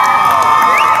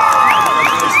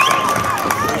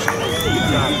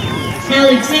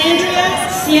 Alexandria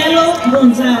Cielo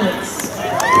González.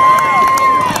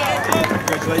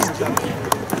 Congratulations.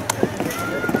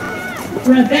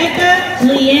 Rebecca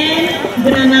Leanne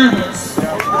Granados.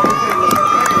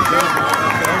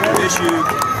 Miss you.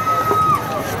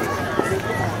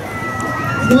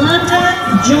 Wanda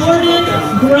Jordan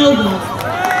Grover.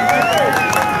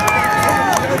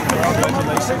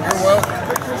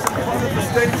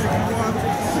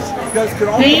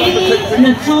 Bailey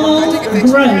Nicole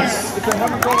Gross.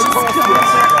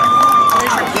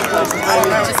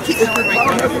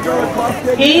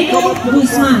 Abel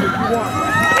Guzman.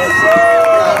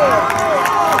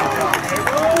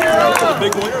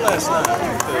 Big winner last night.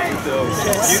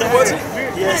 You was it?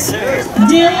 Yes, sir.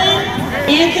 Dylan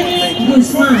Anthony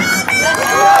Guzman.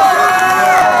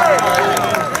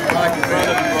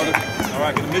 All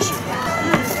right, gonna miss you.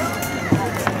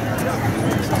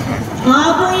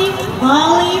 Aubrey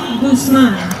Ollie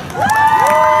Guzman.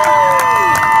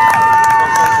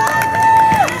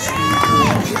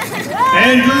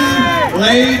 Andrew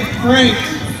Blade Frank.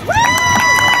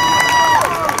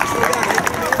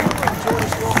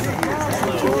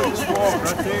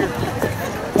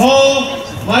 Paul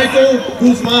Michael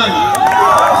Guzman.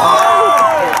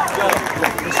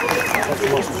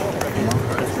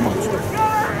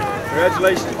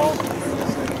 Congratulations, Paul.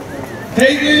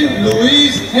 Caitlin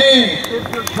Louise Hand.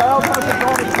 If your child hasn't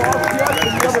gone across yet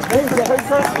and you have a piece of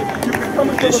paper, you can come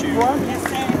into the front.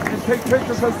 and take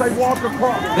pictures as they walk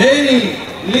across. Danny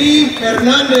Lee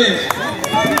Hernandez.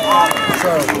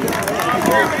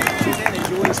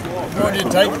 Going to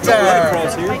take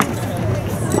time.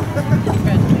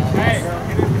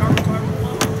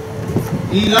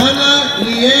 Ilana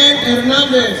Leanne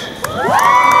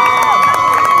Hernandez.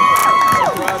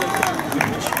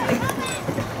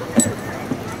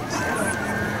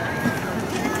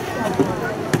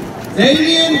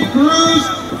 Damian Cruz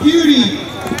Beauty.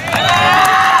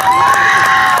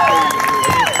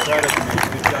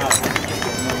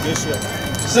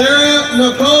 Sarah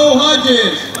Nicole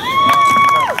Hodges.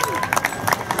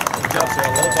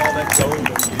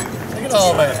 Look at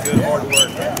all that good hard work.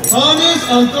 Thomas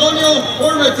Antonio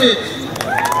Horvatich.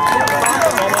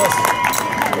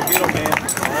 Get him, man.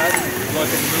 All right? Look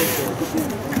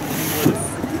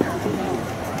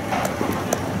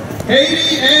at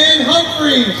Katie Ann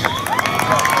Humphreys.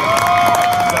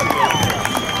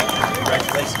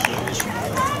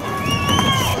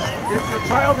 If your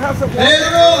child has a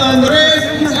Pedro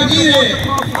Andres Aguirre.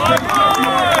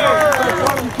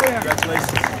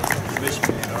 congratulations.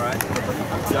 Michigan, all right?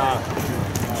 Good job.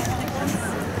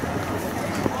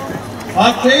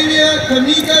 Octavia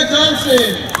Kanika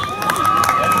Johnson.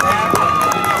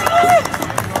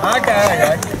 My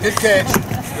guy. Good catch.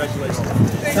 Congratulations.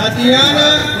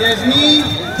 Tatiana Yasmin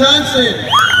Johnson.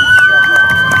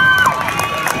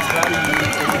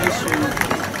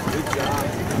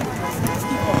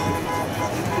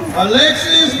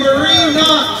 Alexis Marie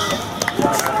Knox.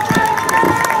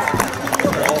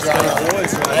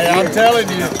 Hey, I'm telling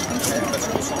you.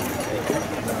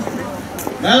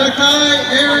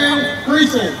 Malachi Aaron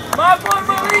Priesel. My boy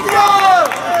Marino!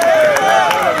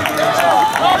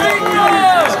 Marino!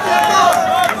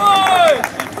 My boy!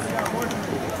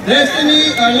 Destiny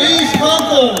Elise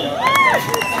Kunkel.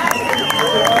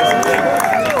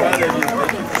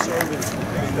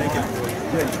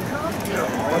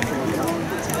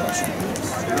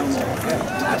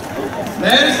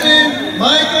 Madison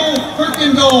Michael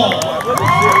Kirkendall.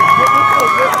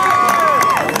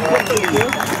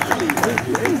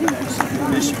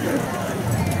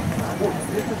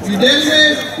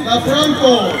 Fidelmes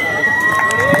Lafranco.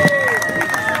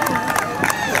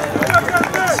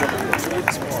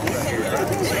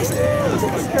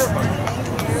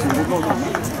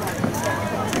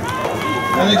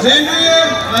 Alexandria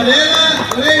Adela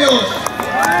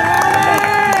Leos.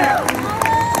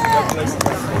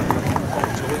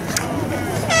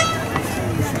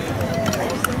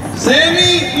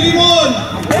 Sammy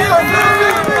Limon.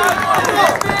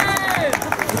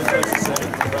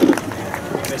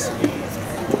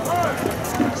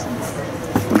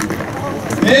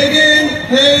 Megan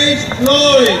Page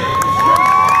Lloyd.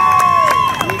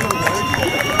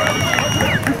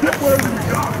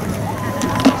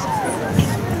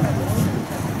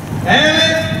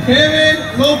 Alex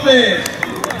Kevin Lopez.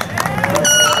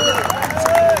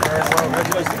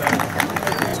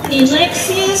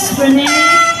 Alexis Renee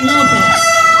Lopez.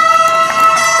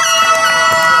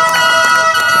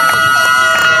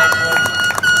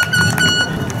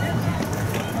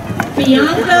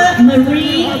 Bianca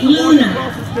Marie Luna.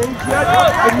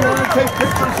 And you want to take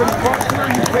pictures in front here,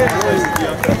 you can.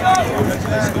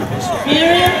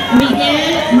 Aaron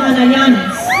Miguel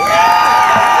Magallanes.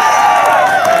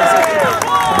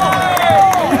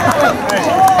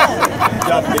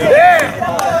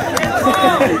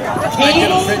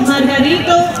 Abel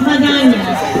Margarito Magaña.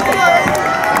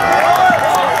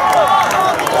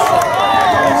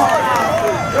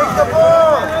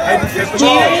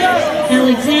 Jerry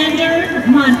Alexander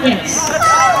Montes.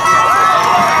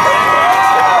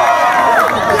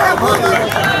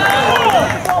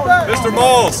 Mr.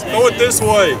 Malls, throw it this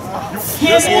way. This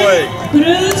Kevin way.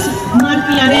 Cruz Throw it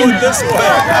Martiarena. this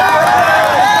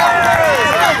way.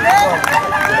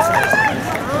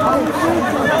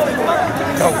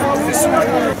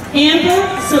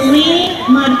 Amber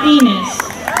Celine Martinez.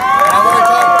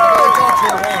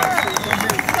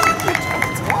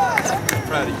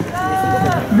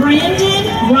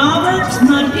 Brandon Robert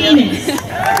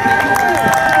Martinez.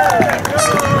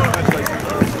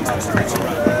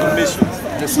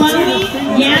 Chloe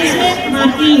Yasmin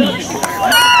Martinez.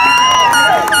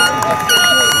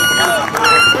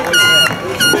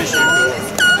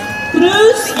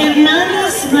 Cruz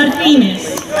Hernandez Martinez.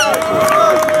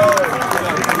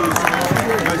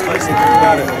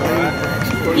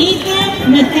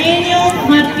 Ethan Nathaniel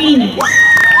Martinez.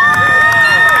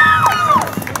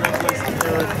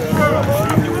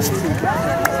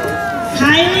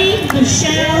 Kylie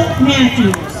Michelle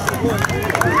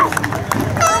Matthews.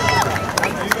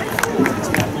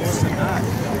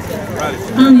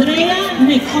 Andrea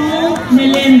Nicole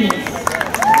Melendez.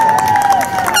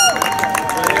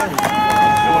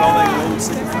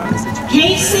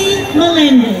 Casey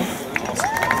Melendez.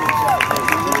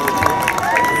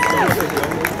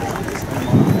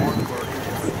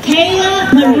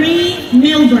 Kayla Marie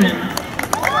Milgram.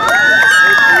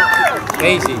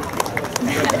 Casey.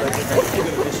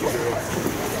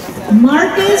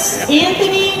 Marcus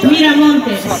Anthony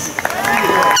Miramontes.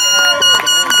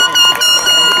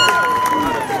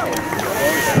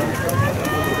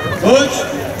 Butch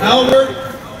Albert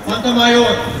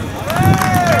Montemayor.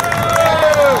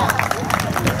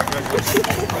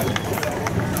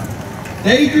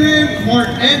 Adrian Mark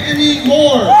Anthony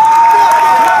Moore.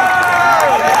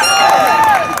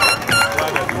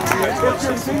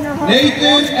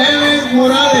 Nathan Allen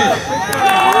Morales.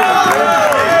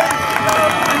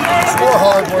 Score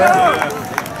hardware.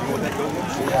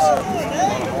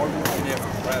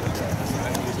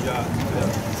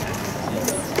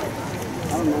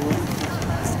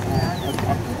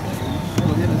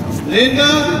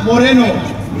 Linda Moreno.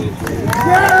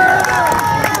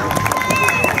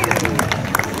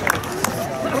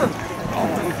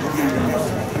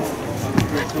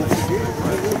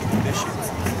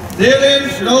 Dylan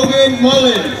Logan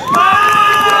Mullins.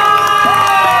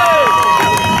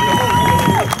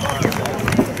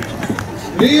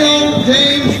 Leo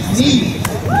James Neese.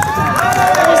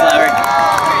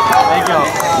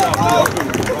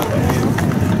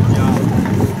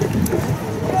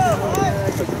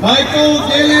 Michael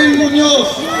Dylan Munoz.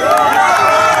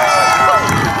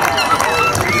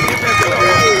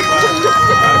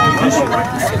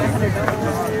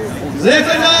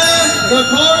 Zephaniah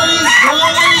Bakari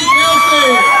Raleigh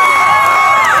Nelson.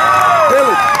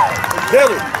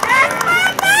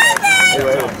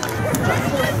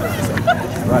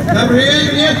 Gabriel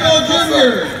Nieto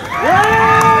Jr.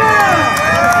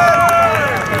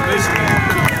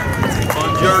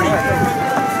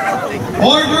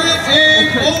 Margaret Ann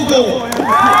Ogle.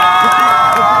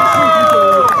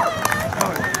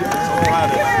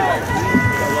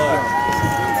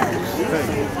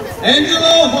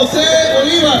 Angelo Jose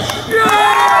Olivas.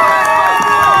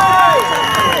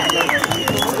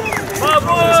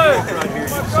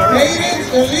 Cadence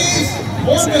Elise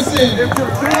Ormison.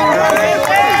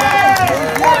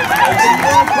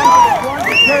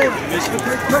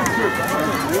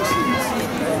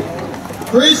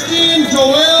 Christine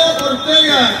Joel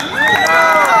Ortega.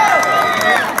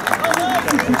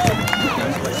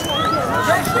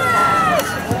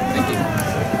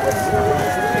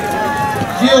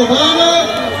 Giovanna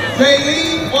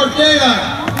Bailey Ortega.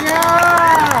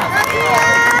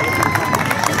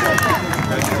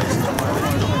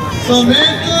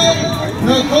 Samantha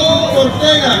Nicole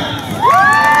Ortega.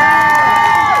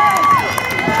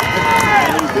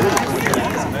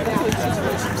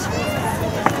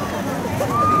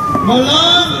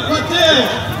 Malan Patel.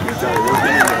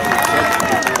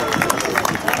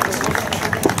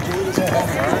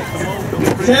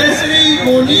 Cassidy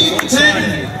Monique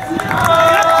Tanton.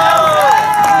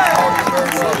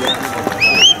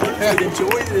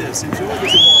 Enjoy this. Enjoy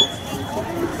this.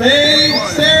 Faye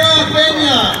Sarah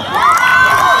Peña.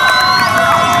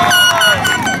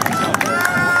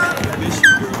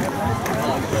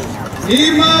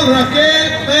 Irma Raquel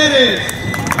Pérez.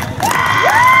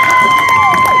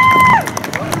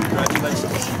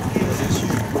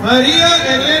 María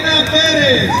Elena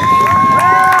Pérez.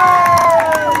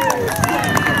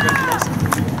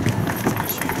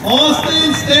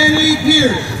 Austin Stanley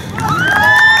Pierce.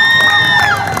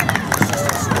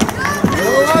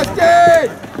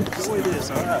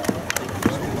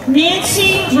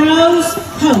 Nancy Rose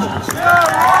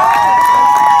Pope.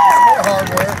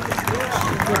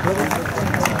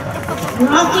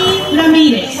 Rocky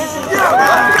Ramirez.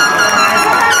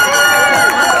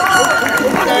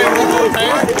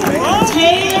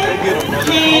 Taylor K.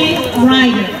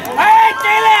 Ryder. Hey,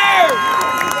 Taylor!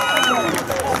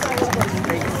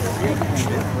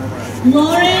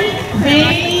 Lauren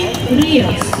Bailey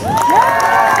Rios.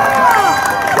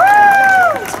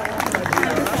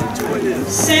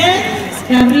 Seth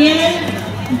Gabriel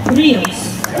Rios.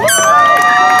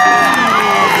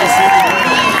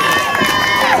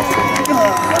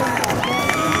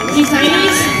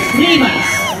 Isaías Rivas.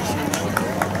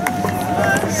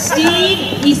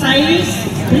 Steve Isaías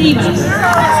Rivas.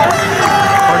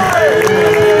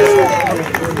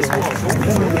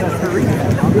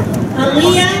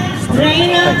 Aliyah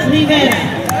Reina Rivera.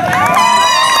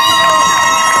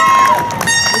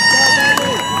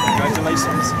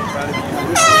 Congratulations.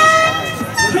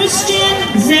 Christian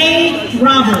Zaid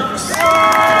Roberts.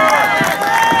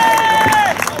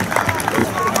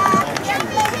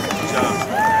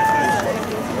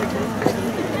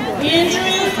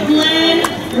 Andrew Glenn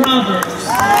Roberts.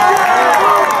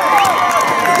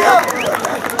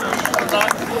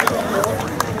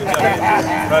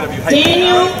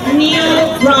 Daniel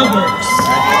Neil Roberts.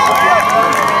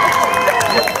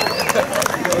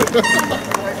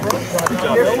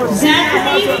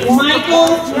 Zachary Michael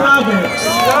Roberts.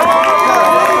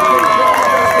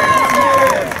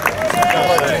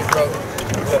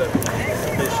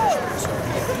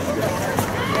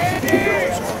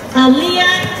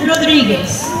 Aaliyah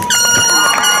Rodriguez.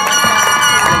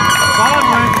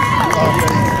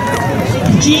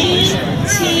 Gene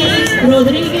T.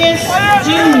 Rodriguez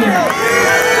Jr.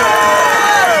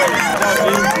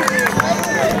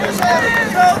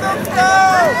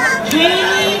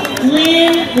 Kaylee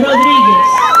Lynn Rodriguez.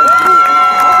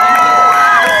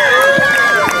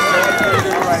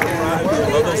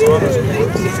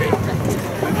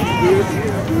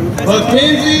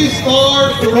 Mackenzie Starr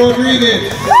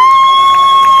Rodriguez.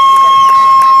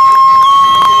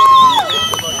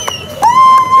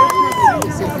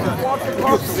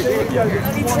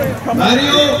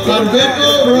 Mario Alberto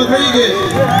Rodriguez.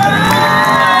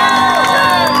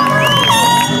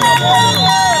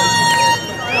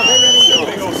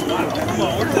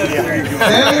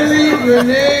 Valerie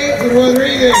Renee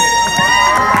Rodriguez.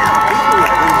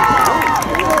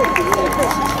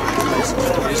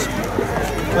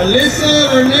 Alyssa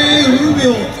Renee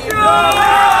Rubio.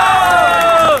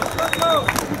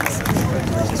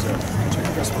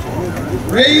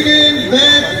 Raven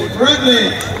Beth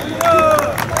Rutledge.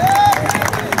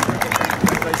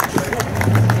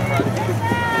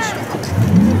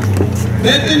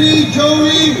 Bethany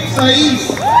Joey Saiz.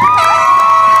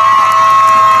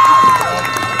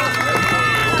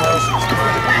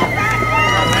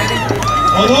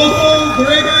 Adolfo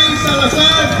Gregory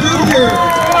Salazar Jr.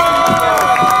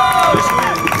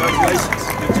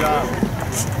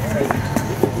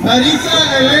 Marisa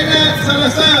Elena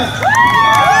Salazar.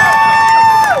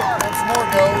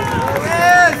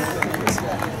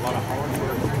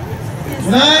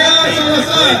 Naya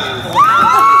Salazar.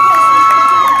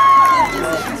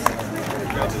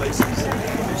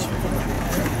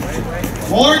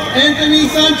 Mark Anthony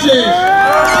Sanchez.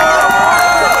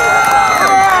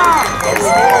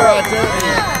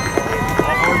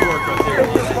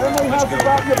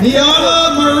 Niala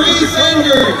Marie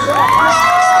Sanders.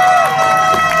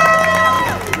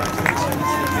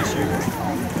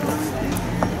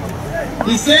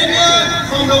 Yesenia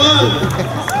Sandoval.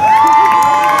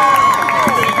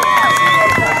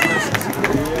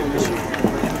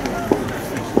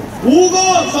 Hugo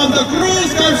Santa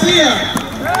Cruz Garcia.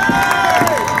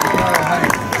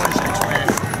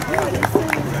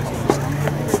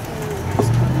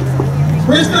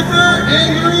 Christopher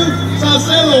Andrew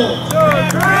Salcedo.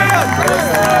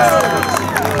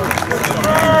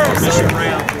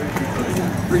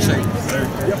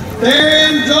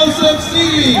 Darren Joseph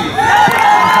Stevie.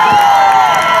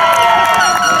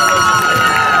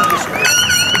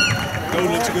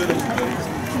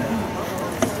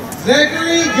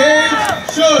 Zachary Gage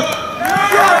Shook.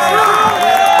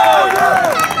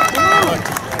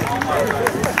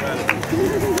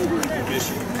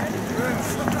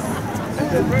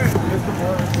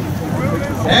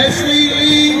 Ashley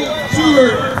Lee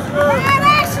Stewart.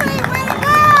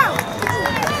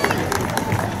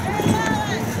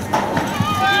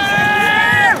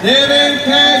 Devin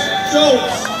Cash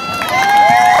Schultz.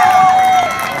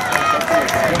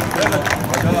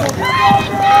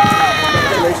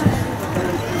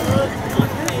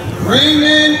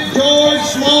 Raymond George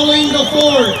Smalling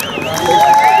IV.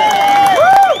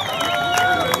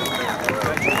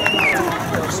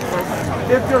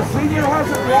 If your senior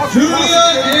hasn't walked, Julia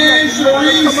and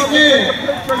Cherie Smith.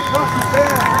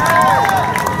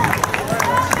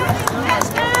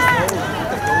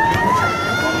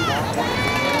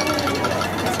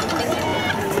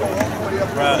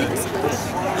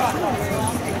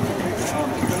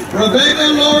 Rebecca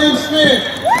Lauren Smith.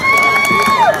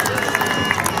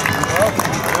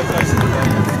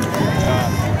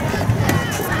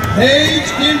 Paige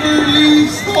Kimberly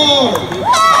Starr.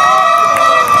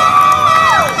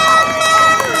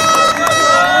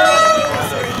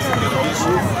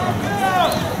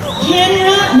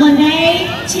 Kendra Monet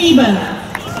Tebow.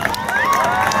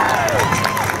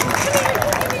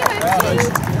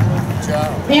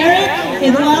 Eric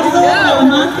Eduardo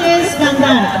Alamontes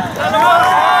Gandara.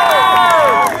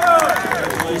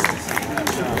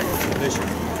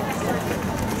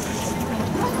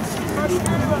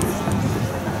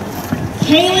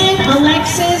 Kaylin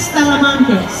Alexis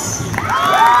Talamantes.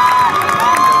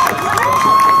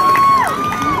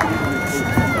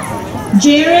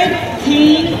 Jared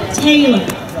Kane Taylor.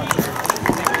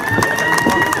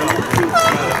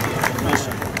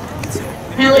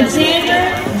 Alexander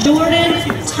Jordan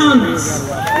Thomas.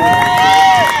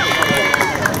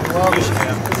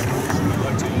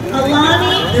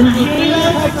 Mahala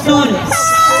Torres.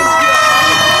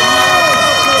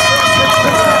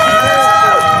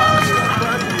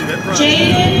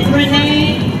 Jaden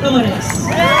Renee Torres.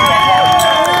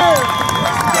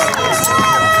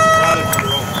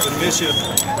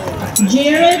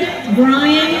 Jared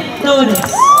Brian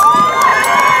Torres.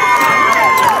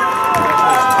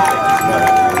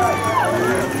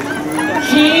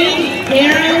 Kane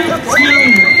Aaron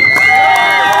Towner.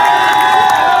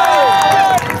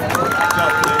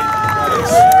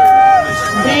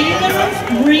 Taylor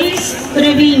Reese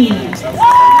Trevino.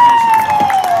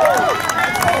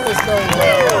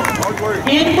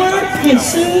 Edward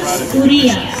Jesus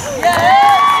Urias.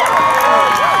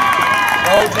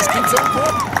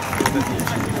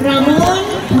 Ramon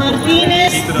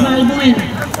Martinez Balbuena.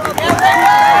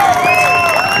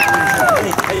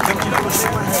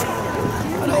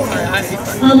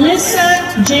 Alyssa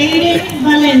Jaden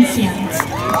Valencia.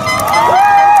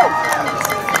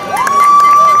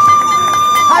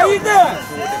 How you doing?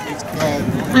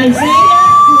 Isaiah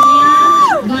Julian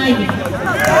Biden.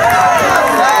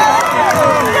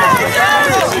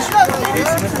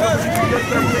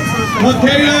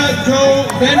 Makeda Joe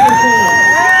Vanderpool.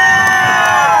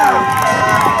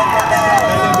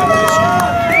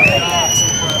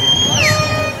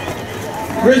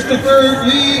 Christopher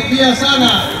Lee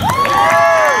Villasana.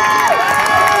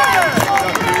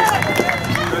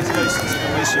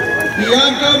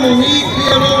 Bianca Monique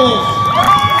Villalobos.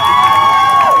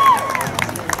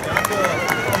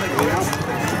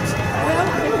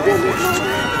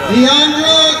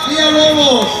 Leandra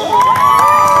Villalobos.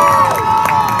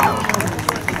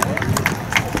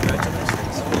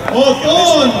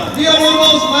 Othon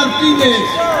Villalobos Martinez.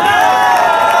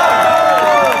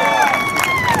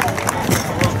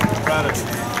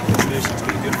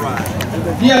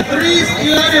 Beatriz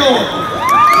Hilario.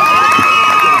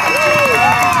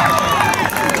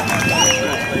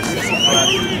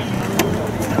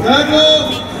 Carlos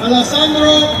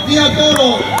Alessandro Villatoro.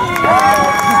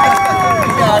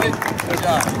 You got it. Good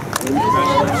job.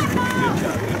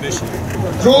 Good mission.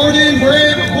 Jordan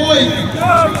Brent Boyd.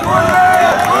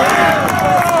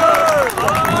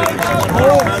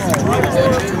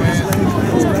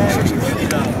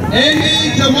 Andy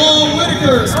Jamal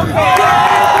Whitaker.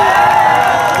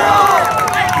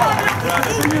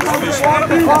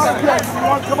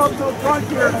 Come up to the front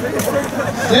here.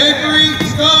 Zachary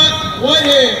Scott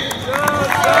Whitehead.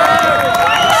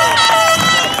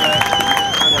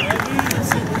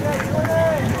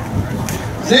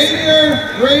 Xavier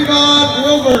Rayvon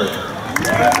Wilbert.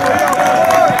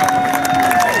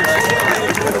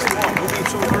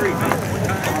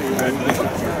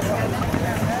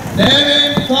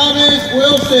 Devin Thomas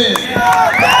Wilson.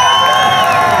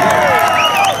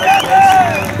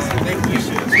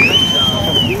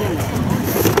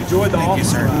 Enjoyed the office,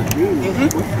 sir.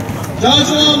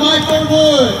 Joshua Michael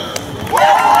Wood.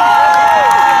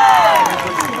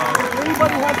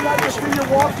 Anybody have not just seen your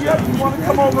walk yet? You want to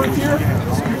come over here?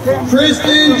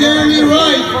 Tristan Jeremy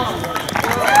Wright.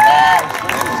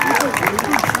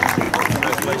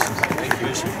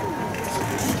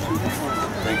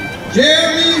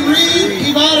 Jeremy Reed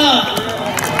Ibarra.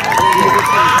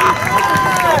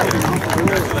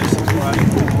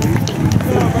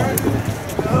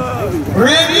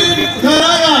 Brandon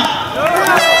Caraga.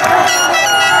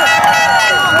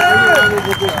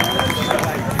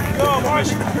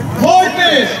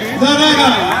 Cortes Zaraga.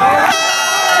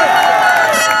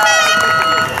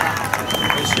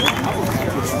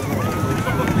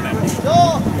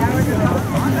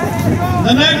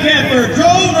 The night camper,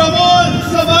 Joe Ramon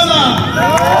Zavala.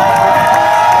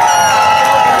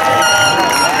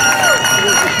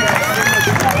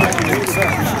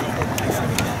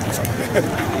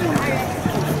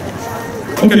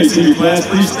 Okay, senior class,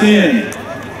 please stand.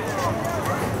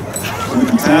 With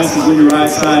the tassels on your right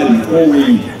side, and before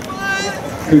we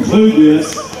conclude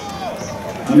this,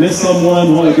 I missed someone a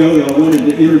while ago that I wanted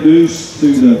to introduce to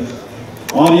the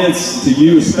audience, to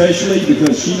you especially,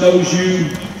 because she knows you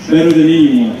better than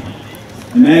anyone.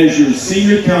 And that is your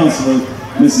senior counselor,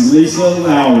 Mrs. Lisa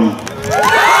Lowry.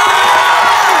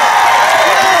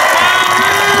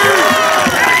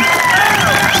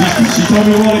 She told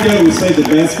me a while ago we saved the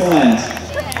best for last.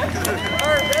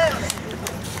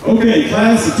 Okay,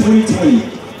 class of 2020.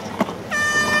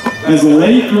 As the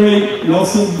late great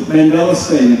Nelson Mandela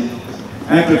stated,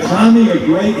 after climbing a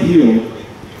great hill,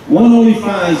 one only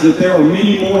finds that there are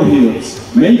many more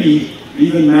hills, maybe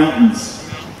even mountains.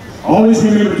 Always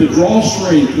remember to draw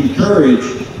strength and courage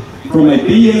from a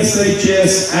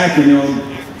BSHS acronym,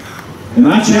 and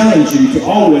I challenge you to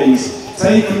always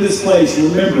take from this place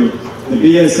and remember the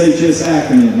BSHS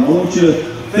acronym. I want you to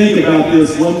think about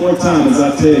this one more time as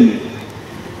I tell you.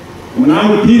 When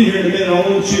I repeat it here in a minute, I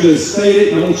want you to state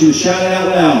it and I want you to shout it out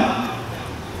loud.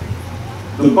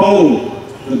 The bold.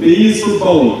 The B is for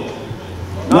bold.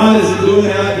 Not as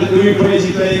doing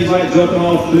crazy things like jumping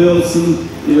off cliffs and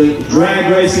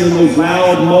drag racing in those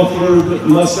loud muffler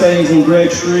Mustangs on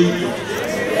Gregg Street.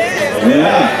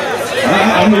 Yeah,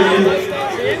 I hear you.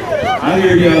 I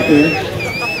hear you out there.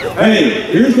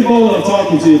 Hey, here's the bold I'm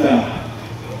talking to you about.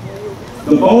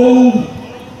 The bold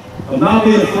of not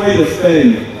being afraid of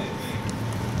failure.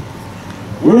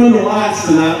 We're under lights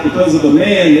tonight because of a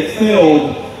man that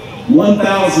failed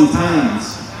 1,000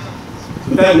 times.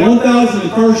 But that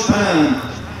 1,001st time,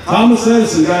 Thomas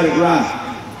Edison got it right.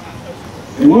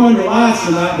 And we're under lights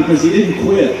tonight because he didn't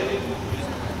quit.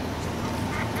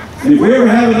 And if we ever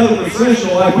have another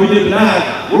processional like we did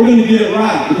tonight, we're going to get it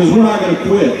right because we're not going to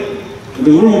quit.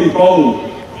 Because we're going to be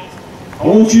bold. I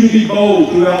want you to be bold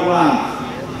throughout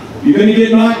life. You're going to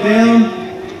get knocked down.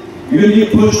 You're going to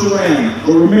get pushed around.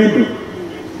 But remember,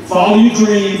 follow your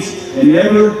dreams and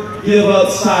never give up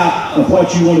sight of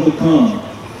what you want to become.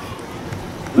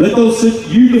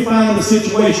 You define the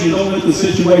situation, don't let the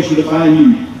situation define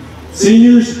you.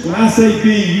 Seniors, when I say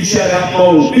B, you shout out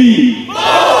bold. B.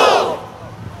 Bold!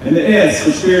 And the S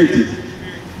for spirited.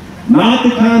 Not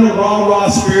the kind of rah-rah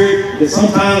spirit that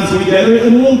sometimes we gather,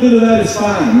 and a little bit of that is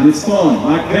fine, and it's fun,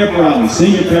 like pep rally,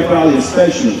 senior pep rally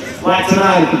especially, like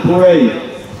tonight at the parade.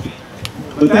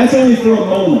 But that's only for a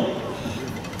moment.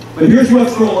 But here's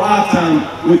what's for a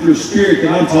lifetime with your spirit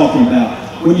that I'm talking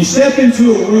about. When you step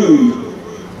into a room,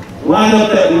 light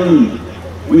up that room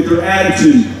with your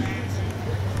attitude.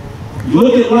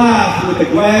 Look at life with the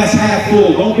glass half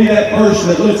full. Don't be that person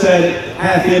that looks at it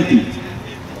half empty.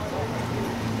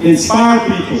 Inspire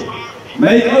people.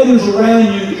 Make others around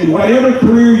you in whatever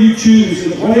career you choose,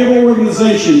 in whatever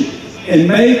organization, and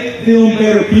make them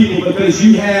better people because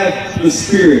you have the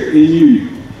Spirit in you.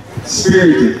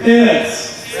 Spirited.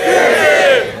 S.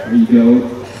 Spirit. There you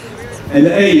go. And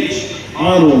the H.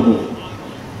 Honorable.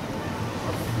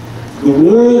 The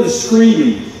world is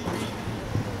screaming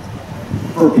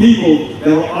for people that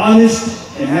are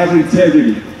honest and have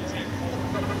integrity.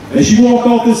 As you walk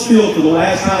off this field for the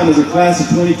last time as a class of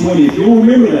 2020, if you'll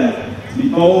remember that, to be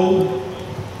bold,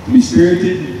 to be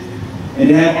spirited, and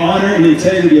to have honor and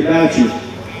integrity about you,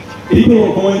 people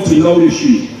are going to notice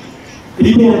you.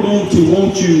 People are going to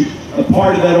want you a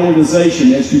part of that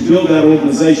organization as you build that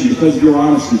organization because of your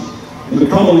honesty and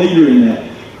become a leader in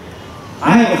that.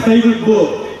 I have a favorite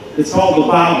book. It's called the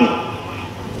Bible.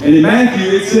 And in Matthew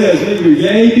it says, let your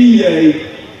yea be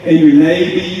yea and your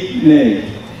nay be nay.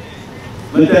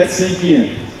 Let that sink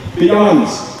in. Be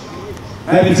honest.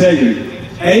 Have integrity.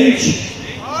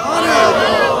 H.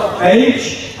 Honorable.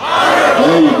 H. Honorable.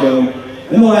 There you go.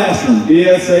 And the last one,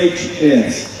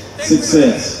 SHS.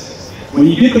 Success. When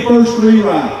you get the first three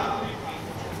right,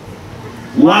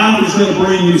 life is going to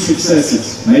bring you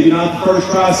successes. Maybe not the first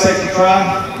try, second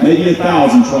try, maybe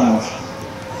 1,000 tries.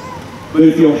 But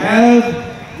if you'll have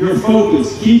your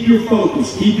focus, keep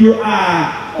your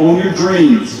eye on your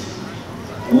dreams,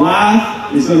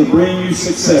 life is going to bring you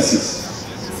successes.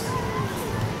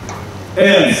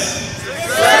 S.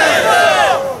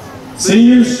 Success.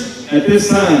 Seniors, at this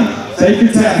time, take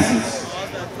your tassels,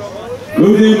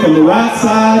 move them from the right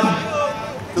side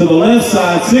to the left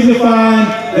side, signifying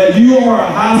that you are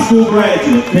a high school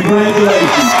graduate.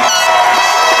 Congratulations.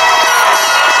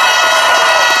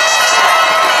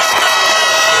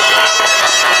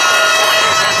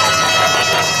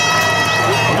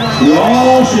 We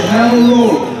all should have a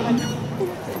rope,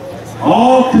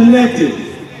 all connected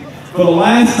for the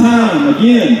last time.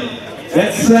 Again,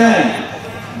 that's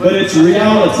sad, but it's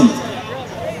reality.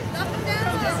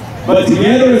 But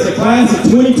together as a class of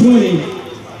 2020,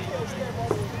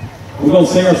 we're going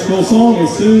to sing our school song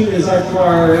as soon as our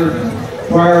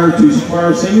choir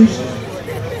singers.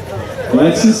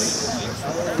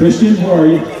 Alexis, Christian, where are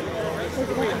you?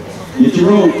 Get your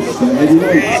ropes. Have your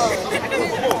ropes.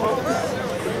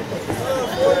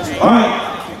 All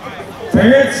right,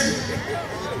 parents,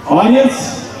 audience,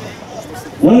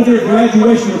 one of their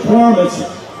graduation requirements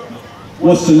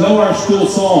was to know our school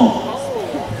song.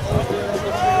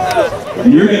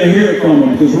 And you're going to hear it from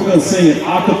them because we're going to sing it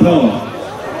a cappella.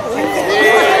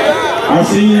 Our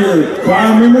senior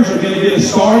choir members are going to get us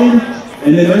started,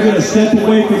 and then they're going to step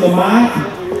away from the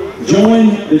mic, join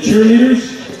the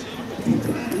cheerleaders,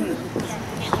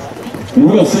 and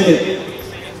we're going to sing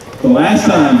it the last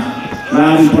time.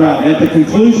 Loud and proud. At the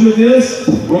conclusion of this,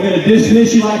 we're going to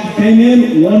dismiss you like you came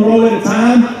in, one row at a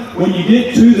time. When you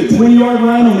get to the 20-yard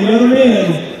line on the other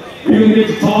end, you're going to get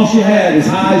to toss your hat as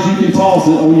high as you can toss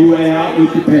it on your way out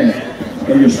with your parent.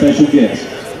 of your special guest.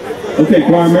 Okay,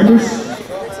 choir members.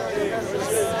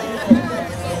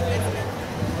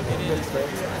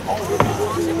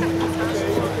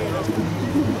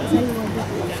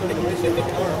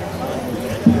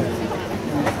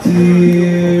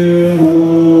 Dear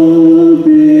old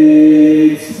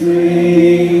Big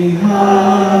Spring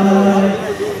High,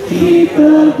 keep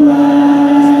the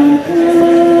black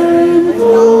and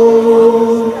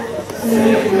gold,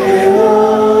 sing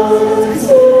carols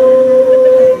to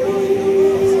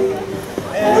thee,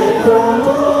 and from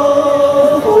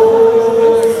all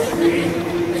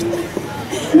streets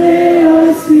may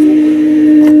our spirits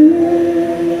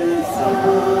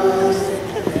rise,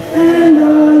 and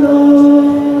our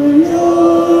loyalty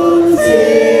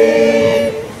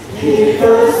keep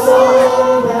us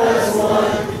all as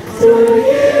one through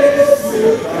years to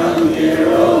come. Dear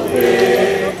old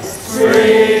Big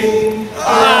Spring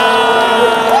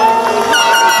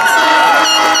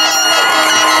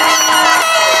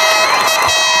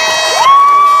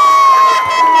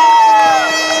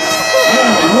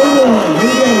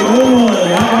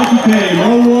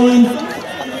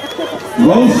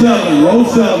Row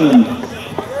 7.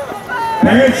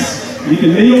 Parents, you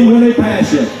can meet them when they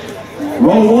pass you.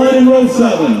 Row 1 and row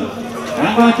 7.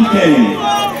 Act like you came.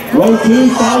 Row 2,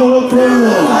 follow up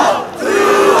row 1.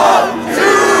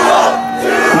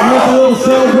 Start a little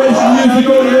celebration music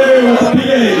over there with the PA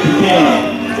if you can.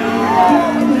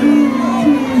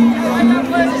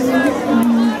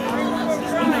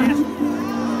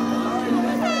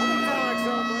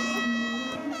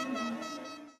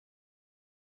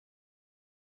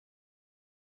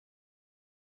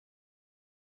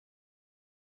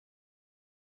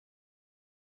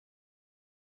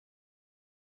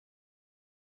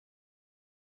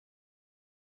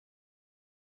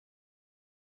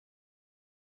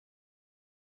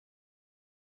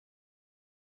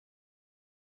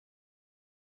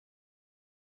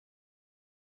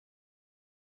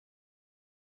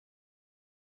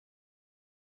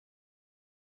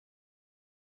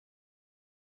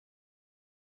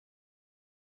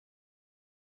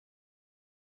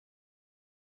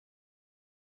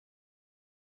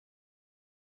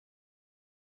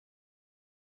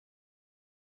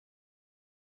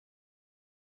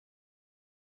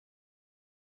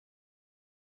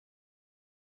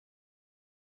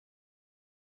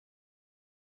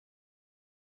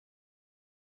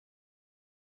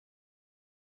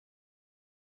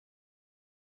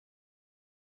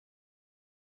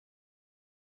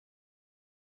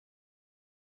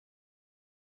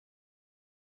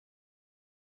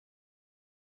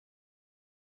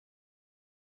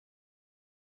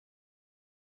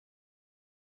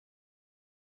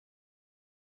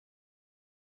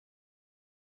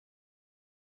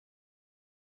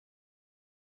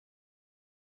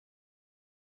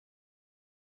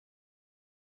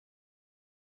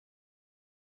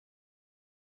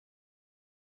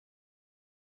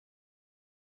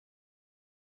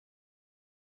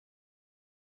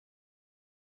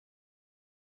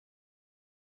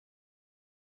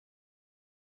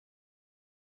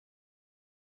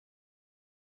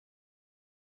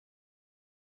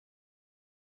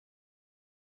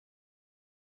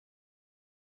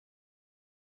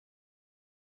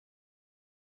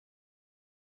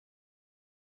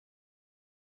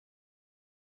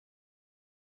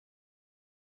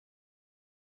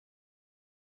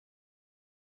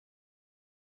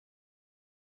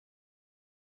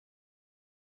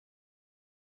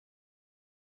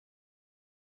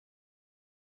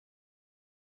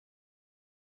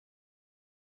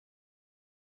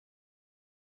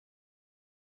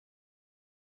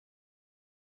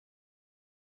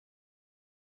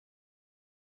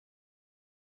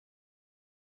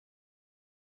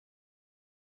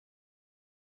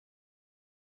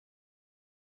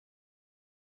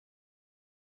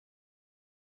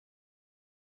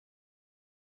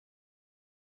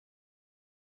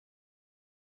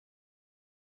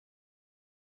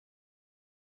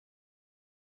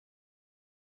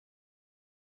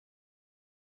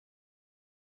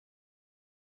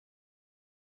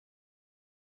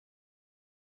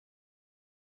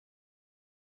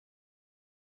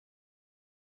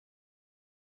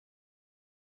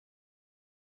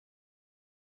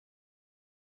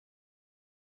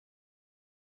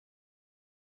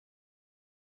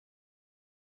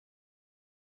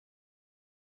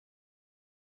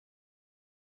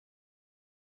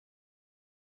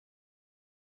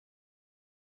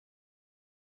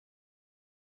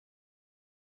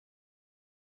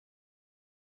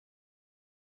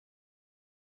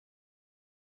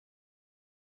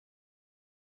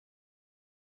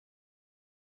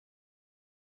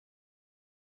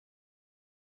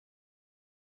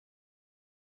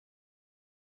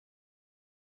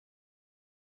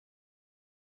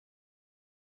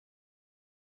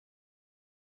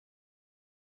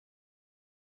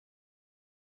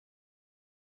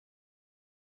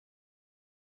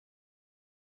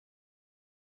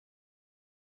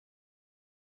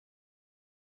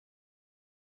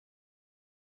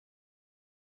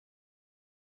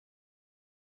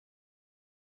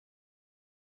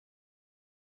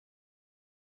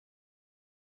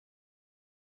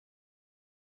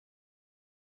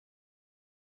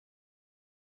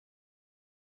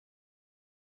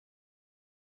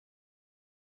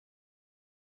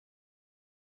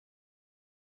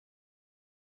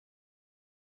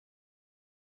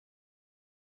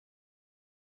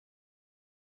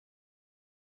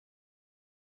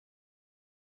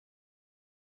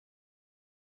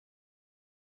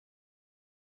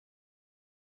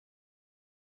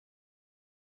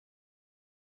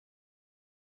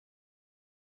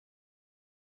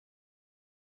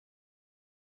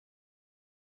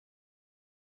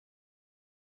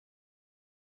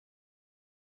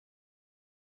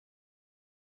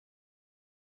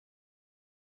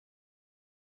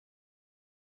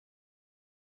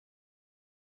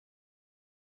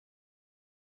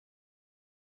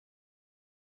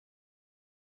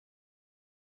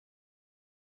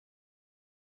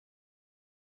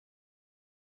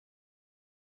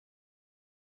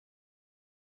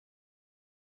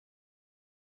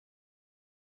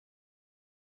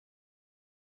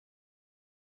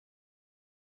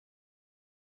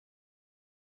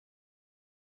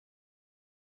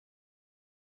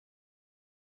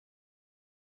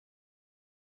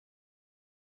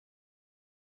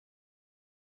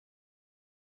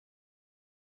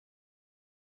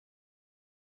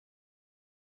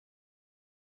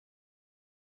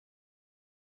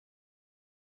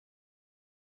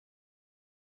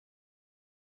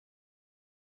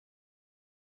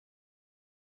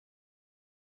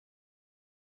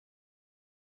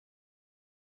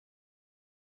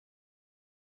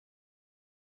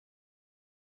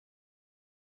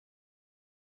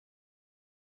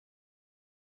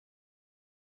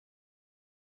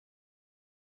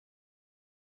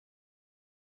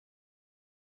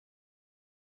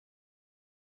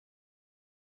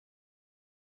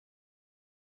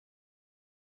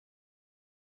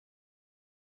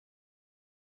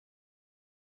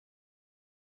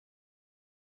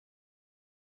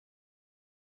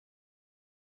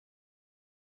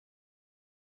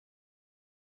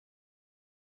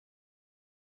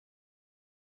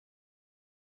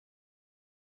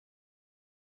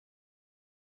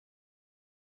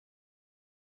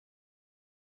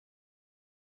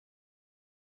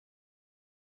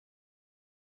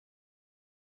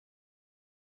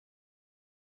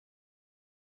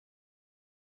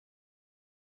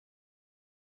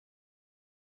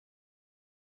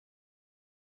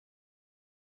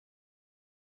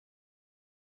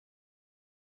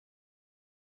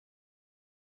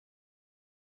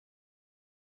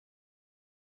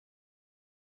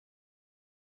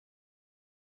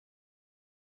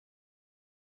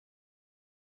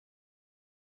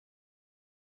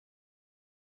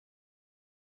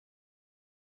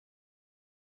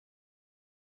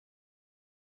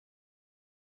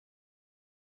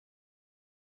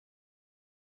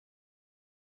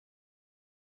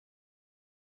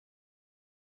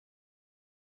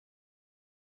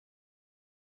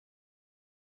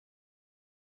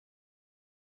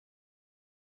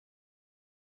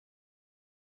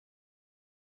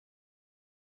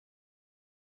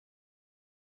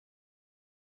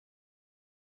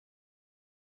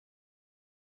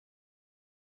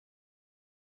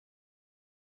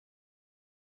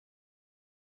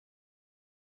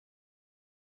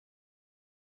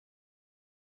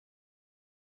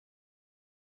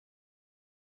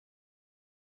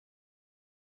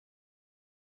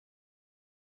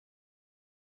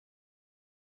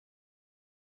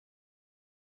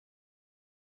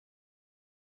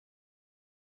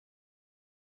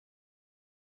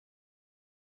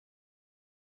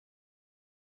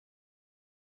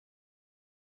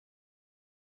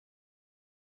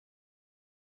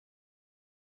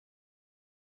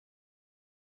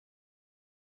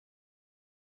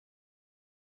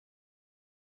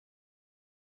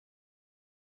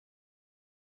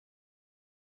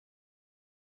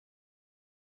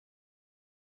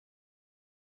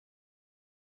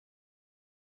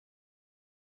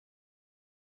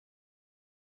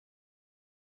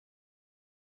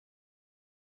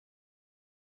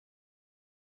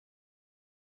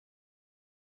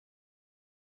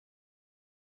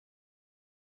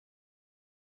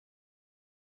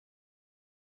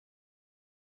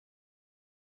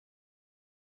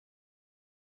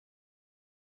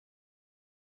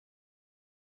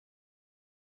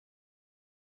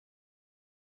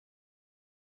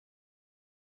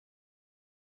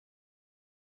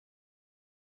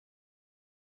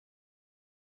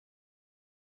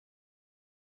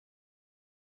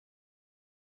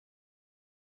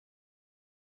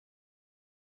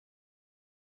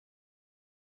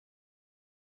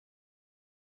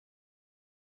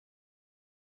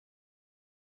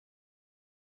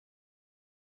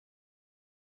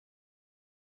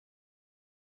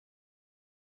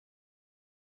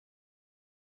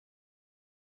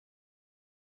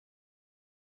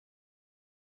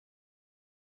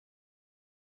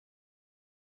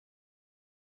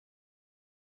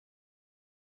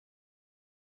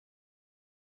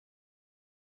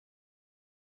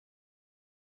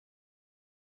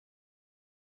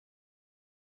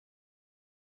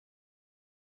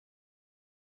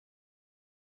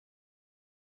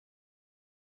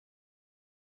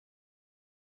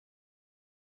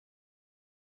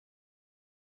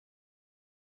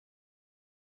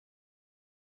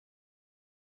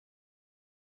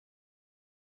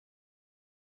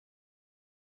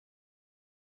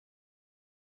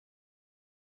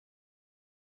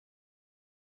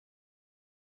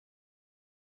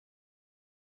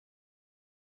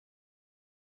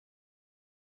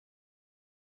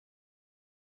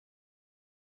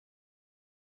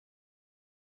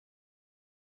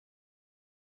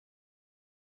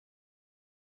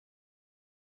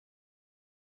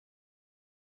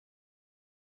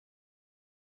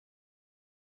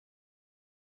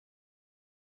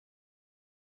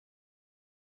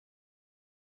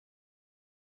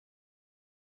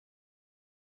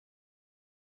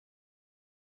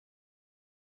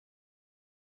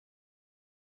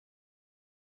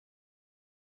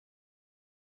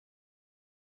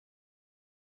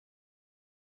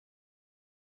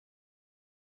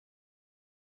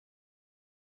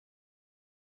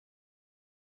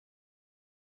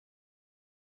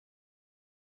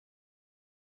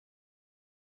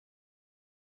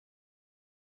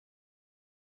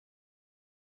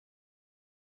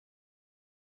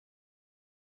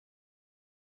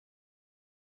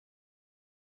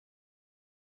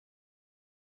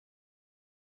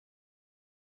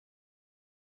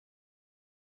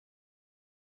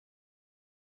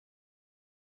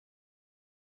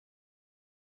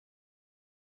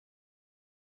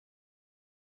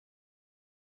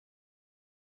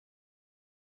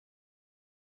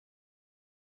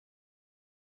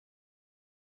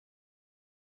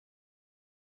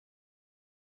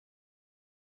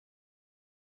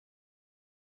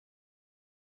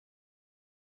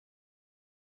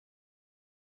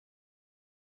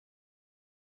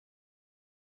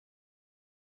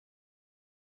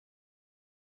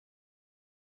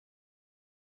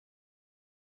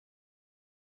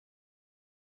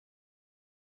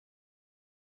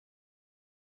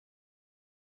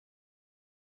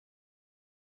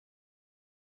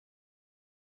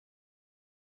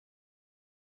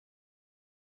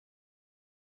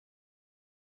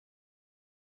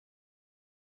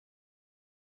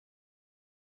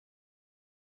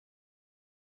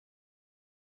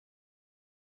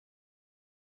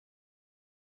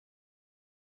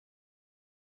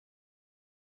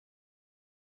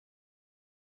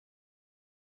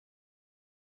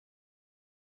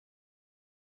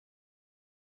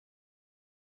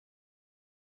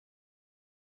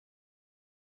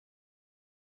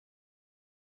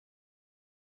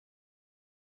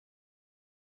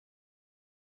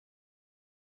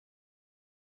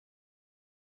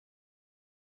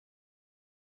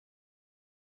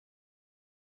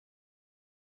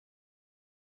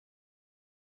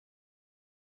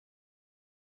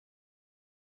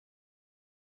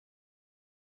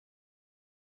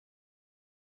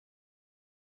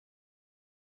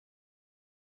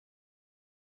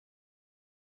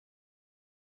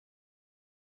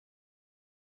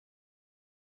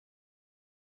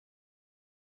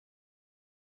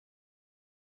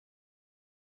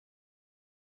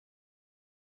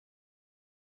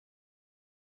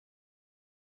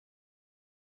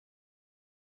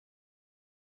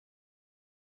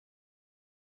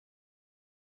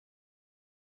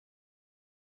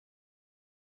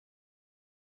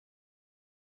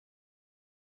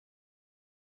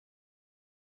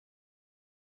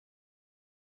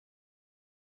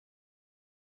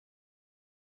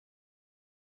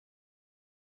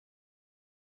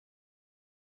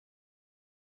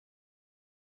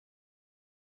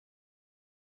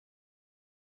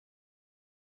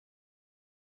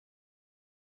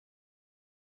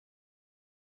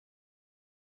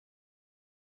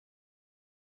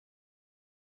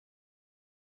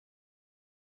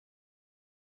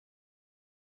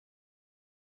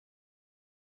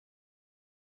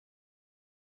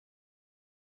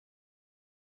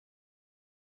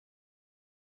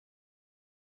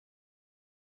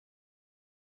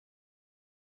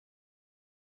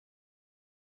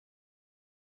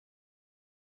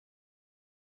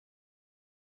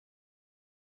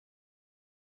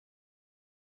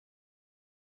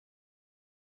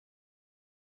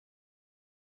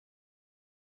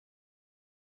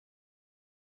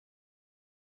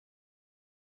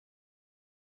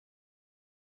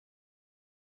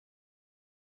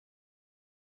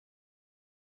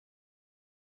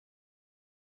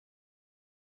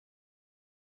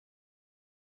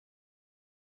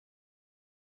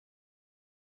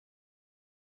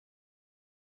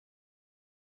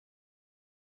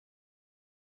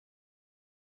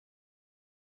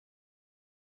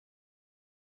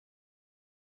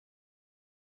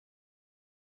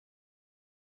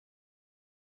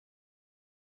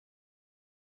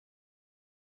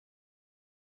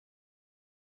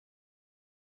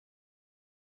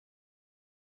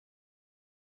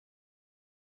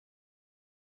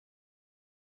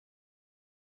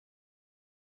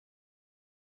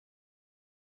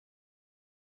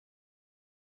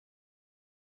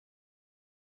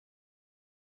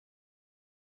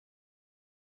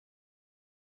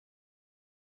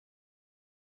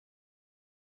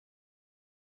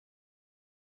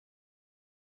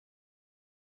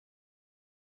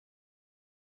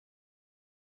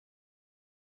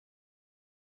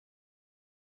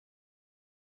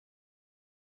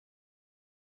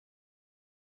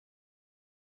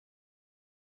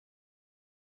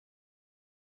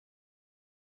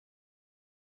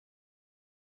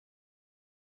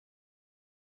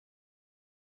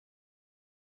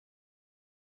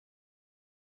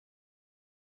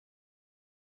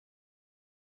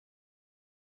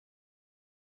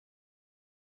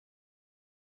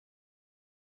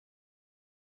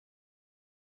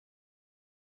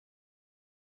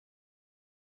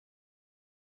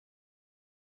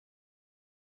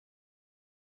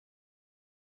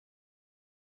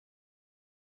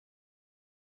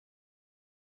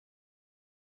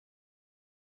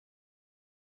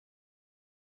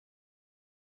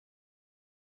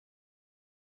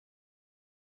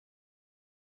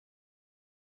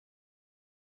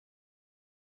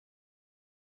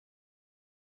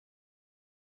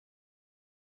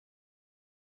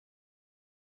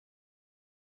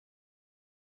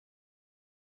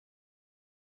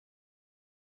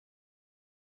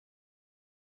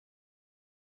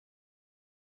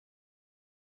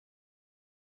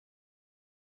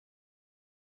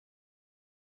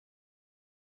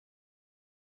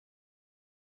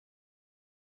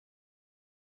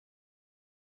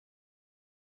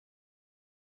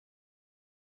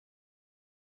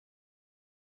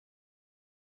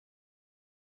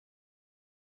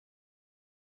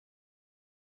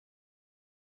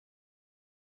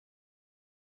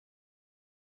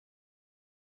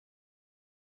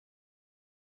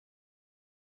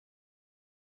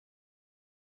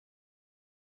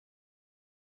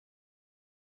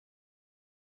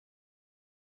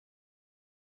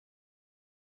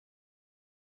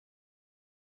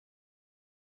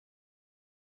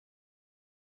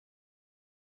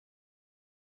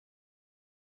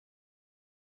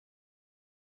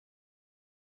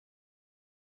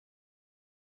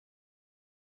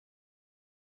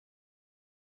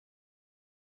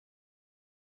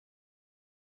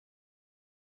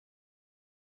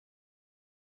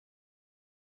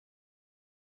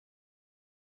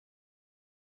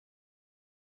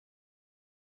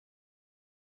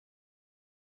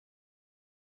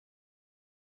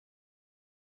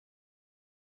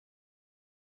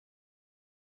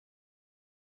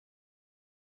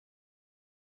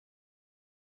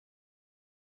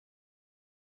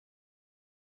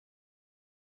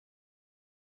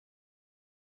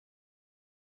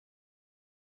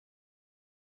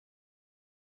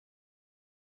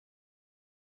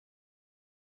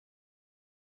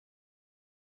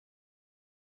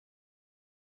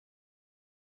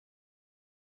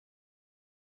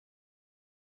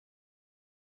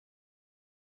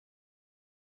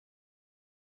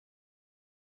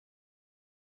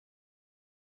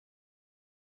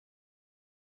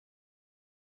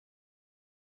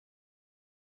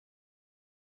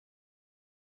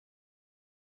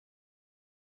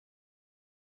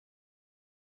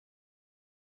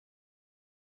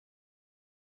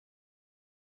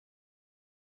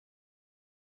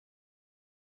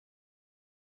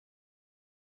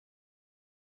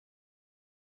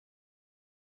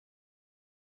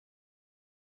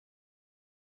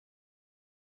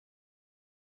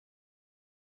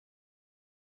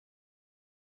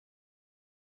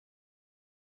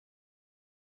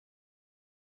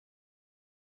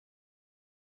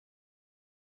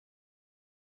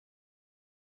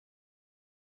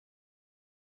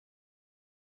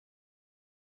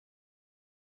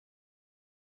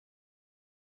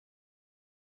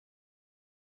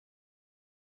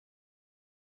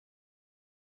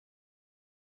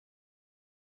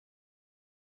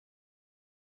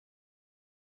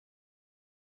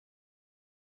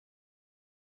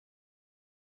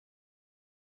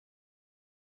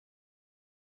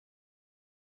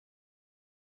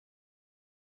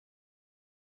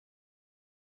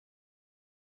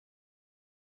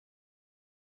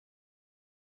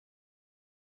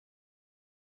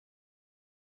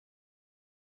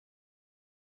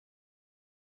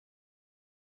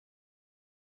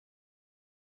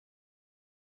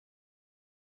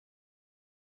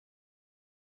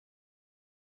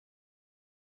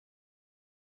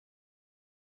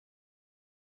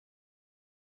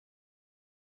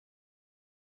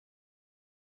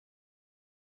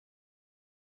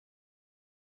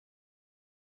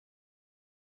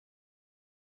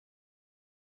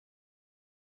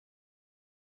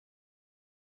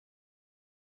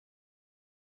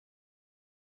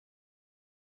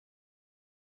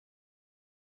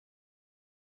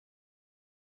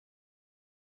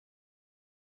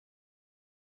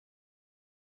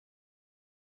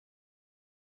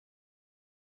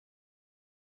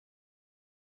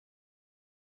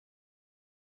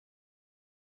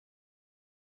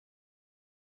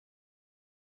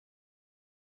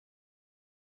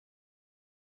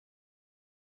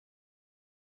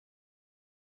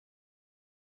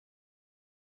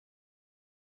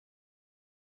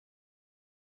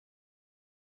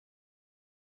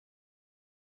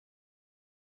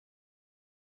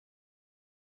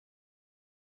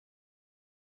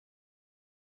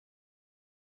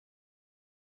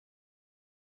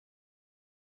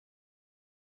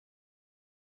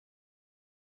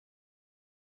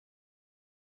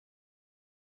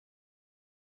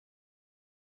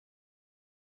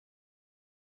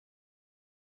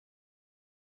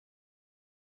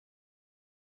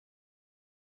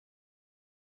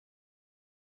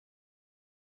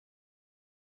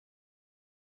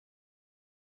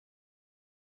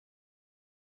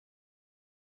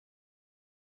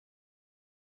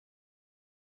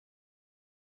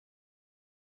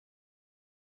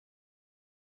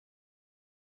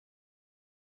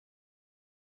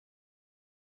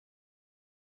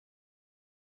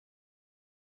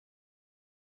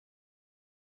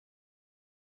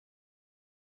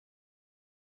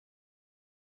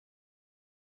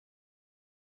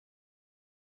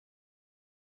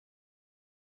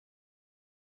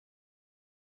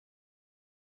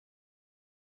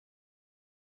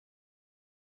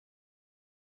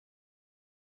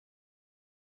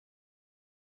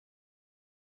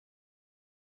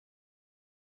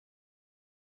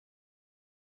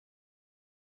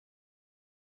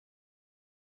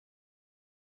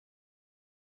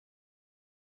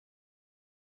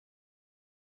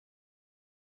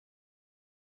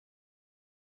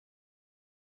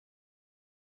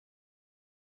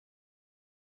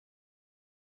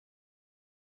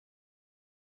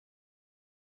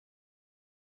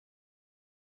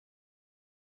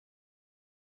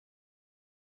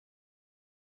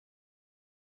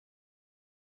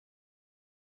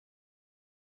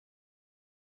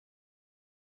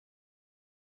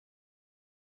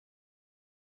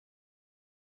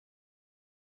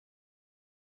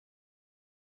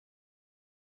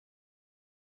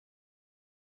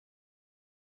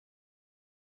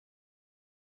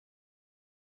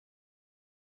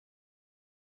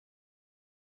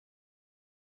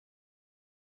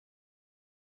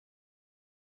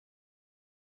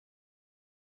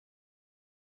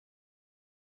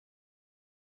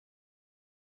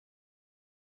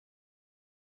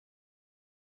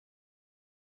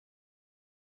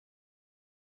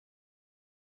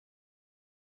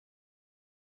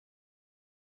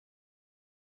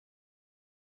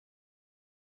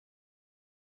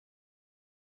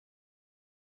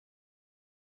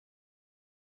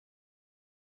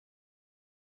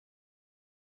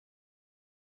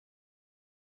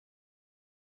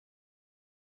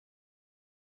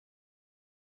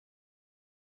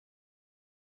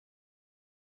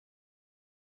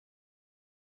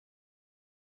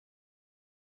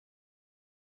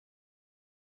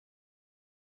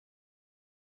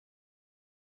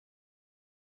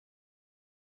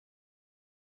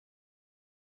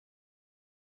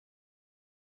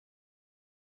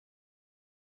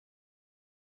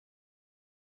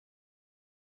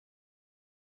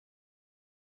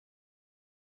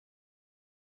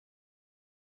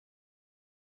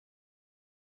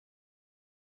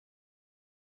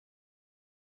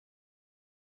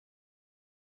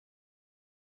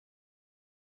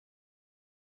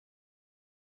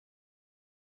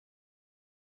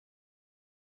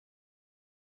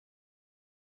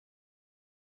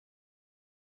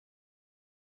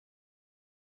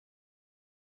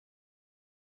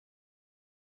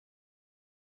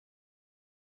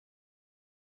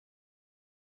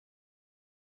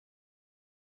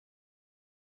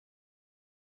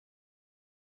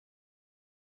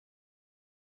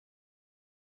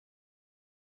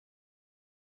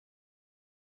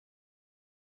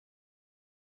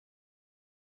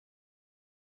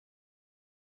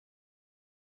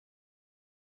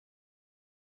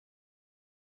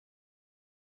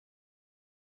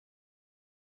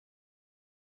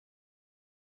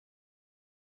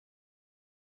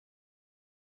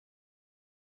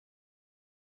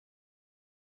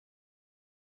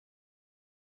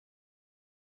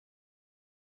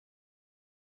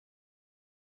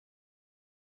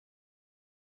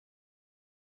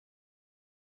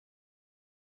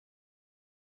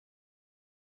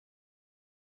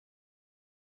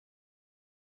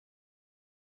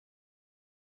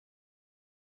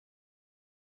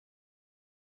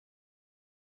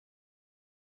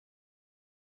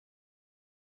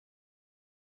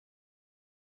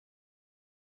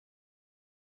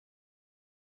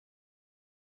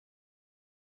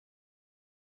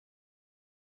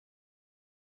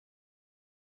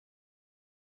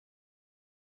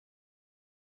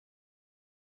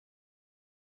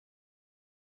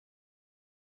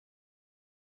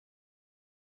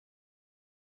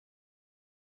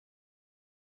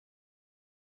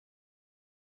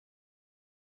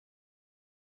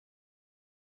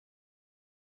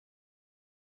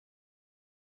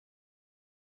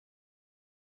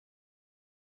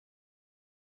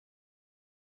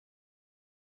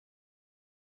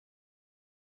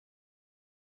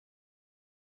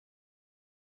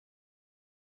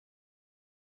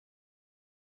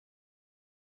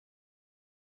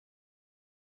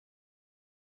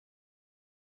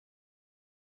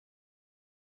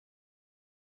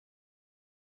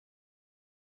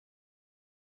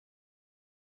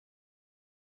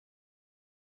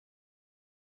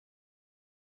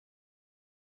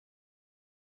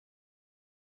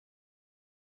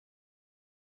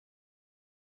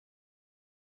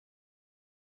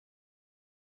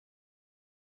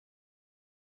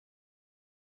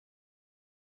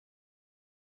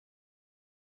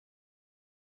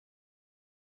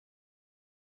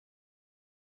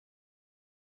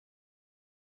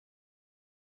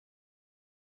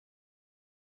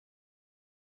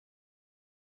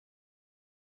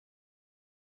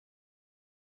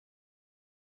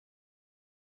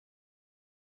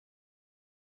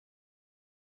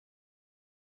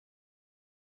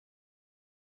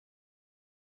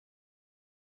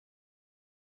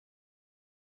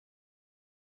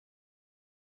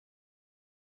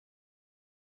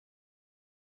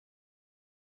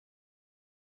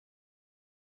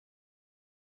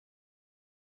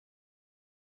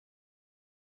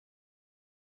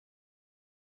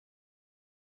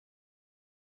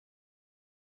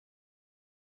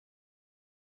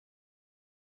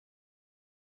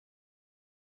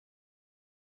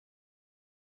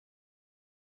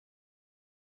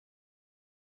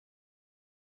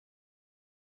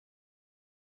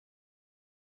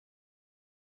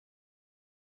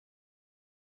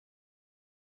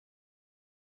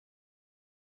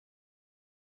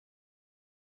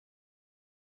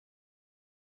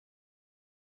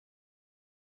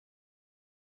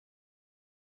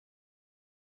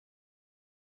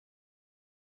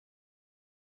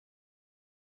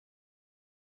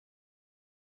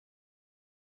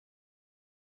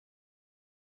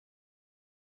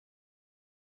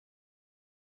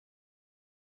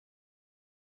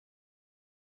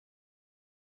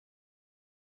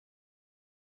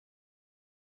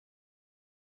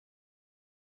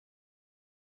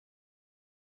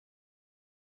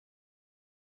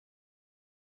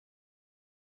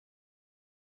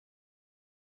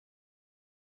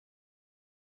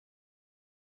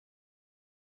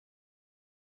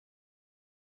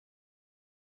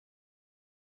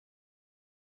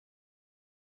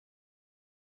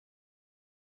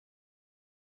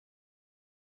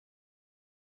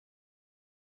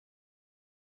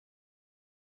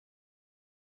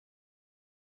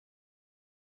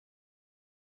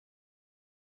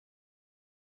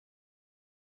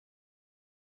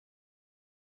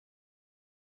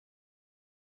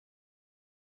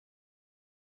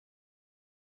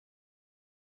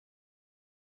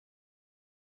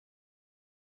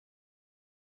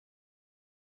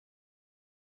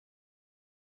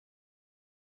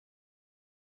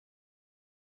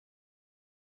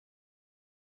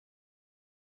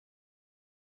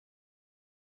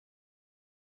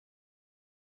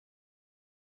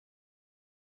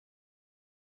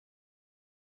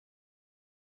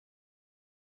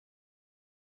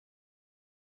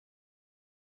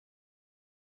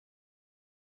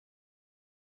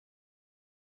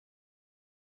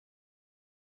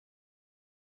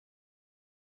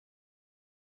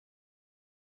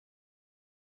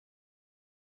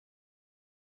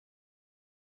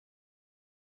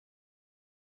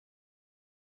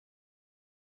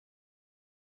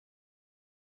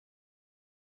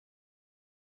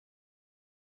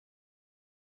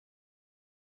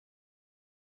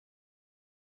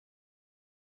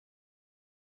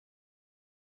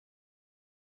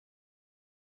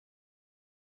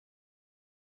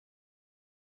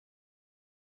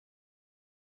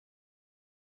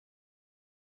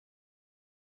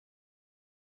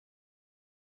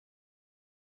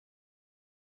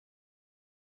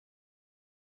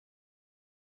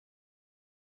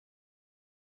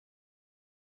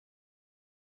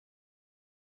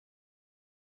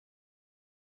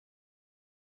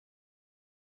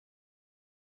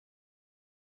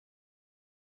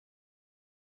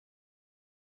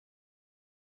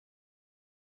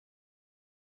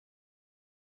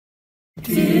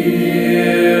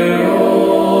 Dear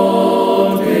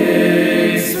old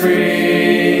Big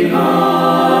Spring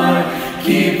High,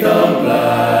 keep the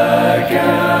black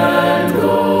and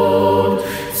gold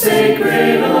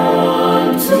sacred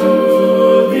unto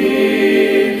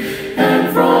thee,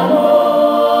 and from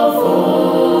all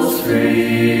foes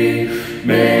free.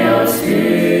 May our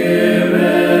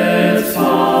spirits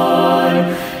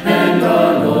find and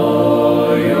our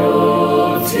loyalty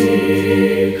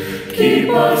keep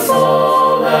us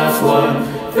all as one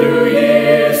through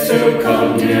years to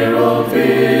come, dear old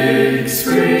Big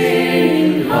Spring.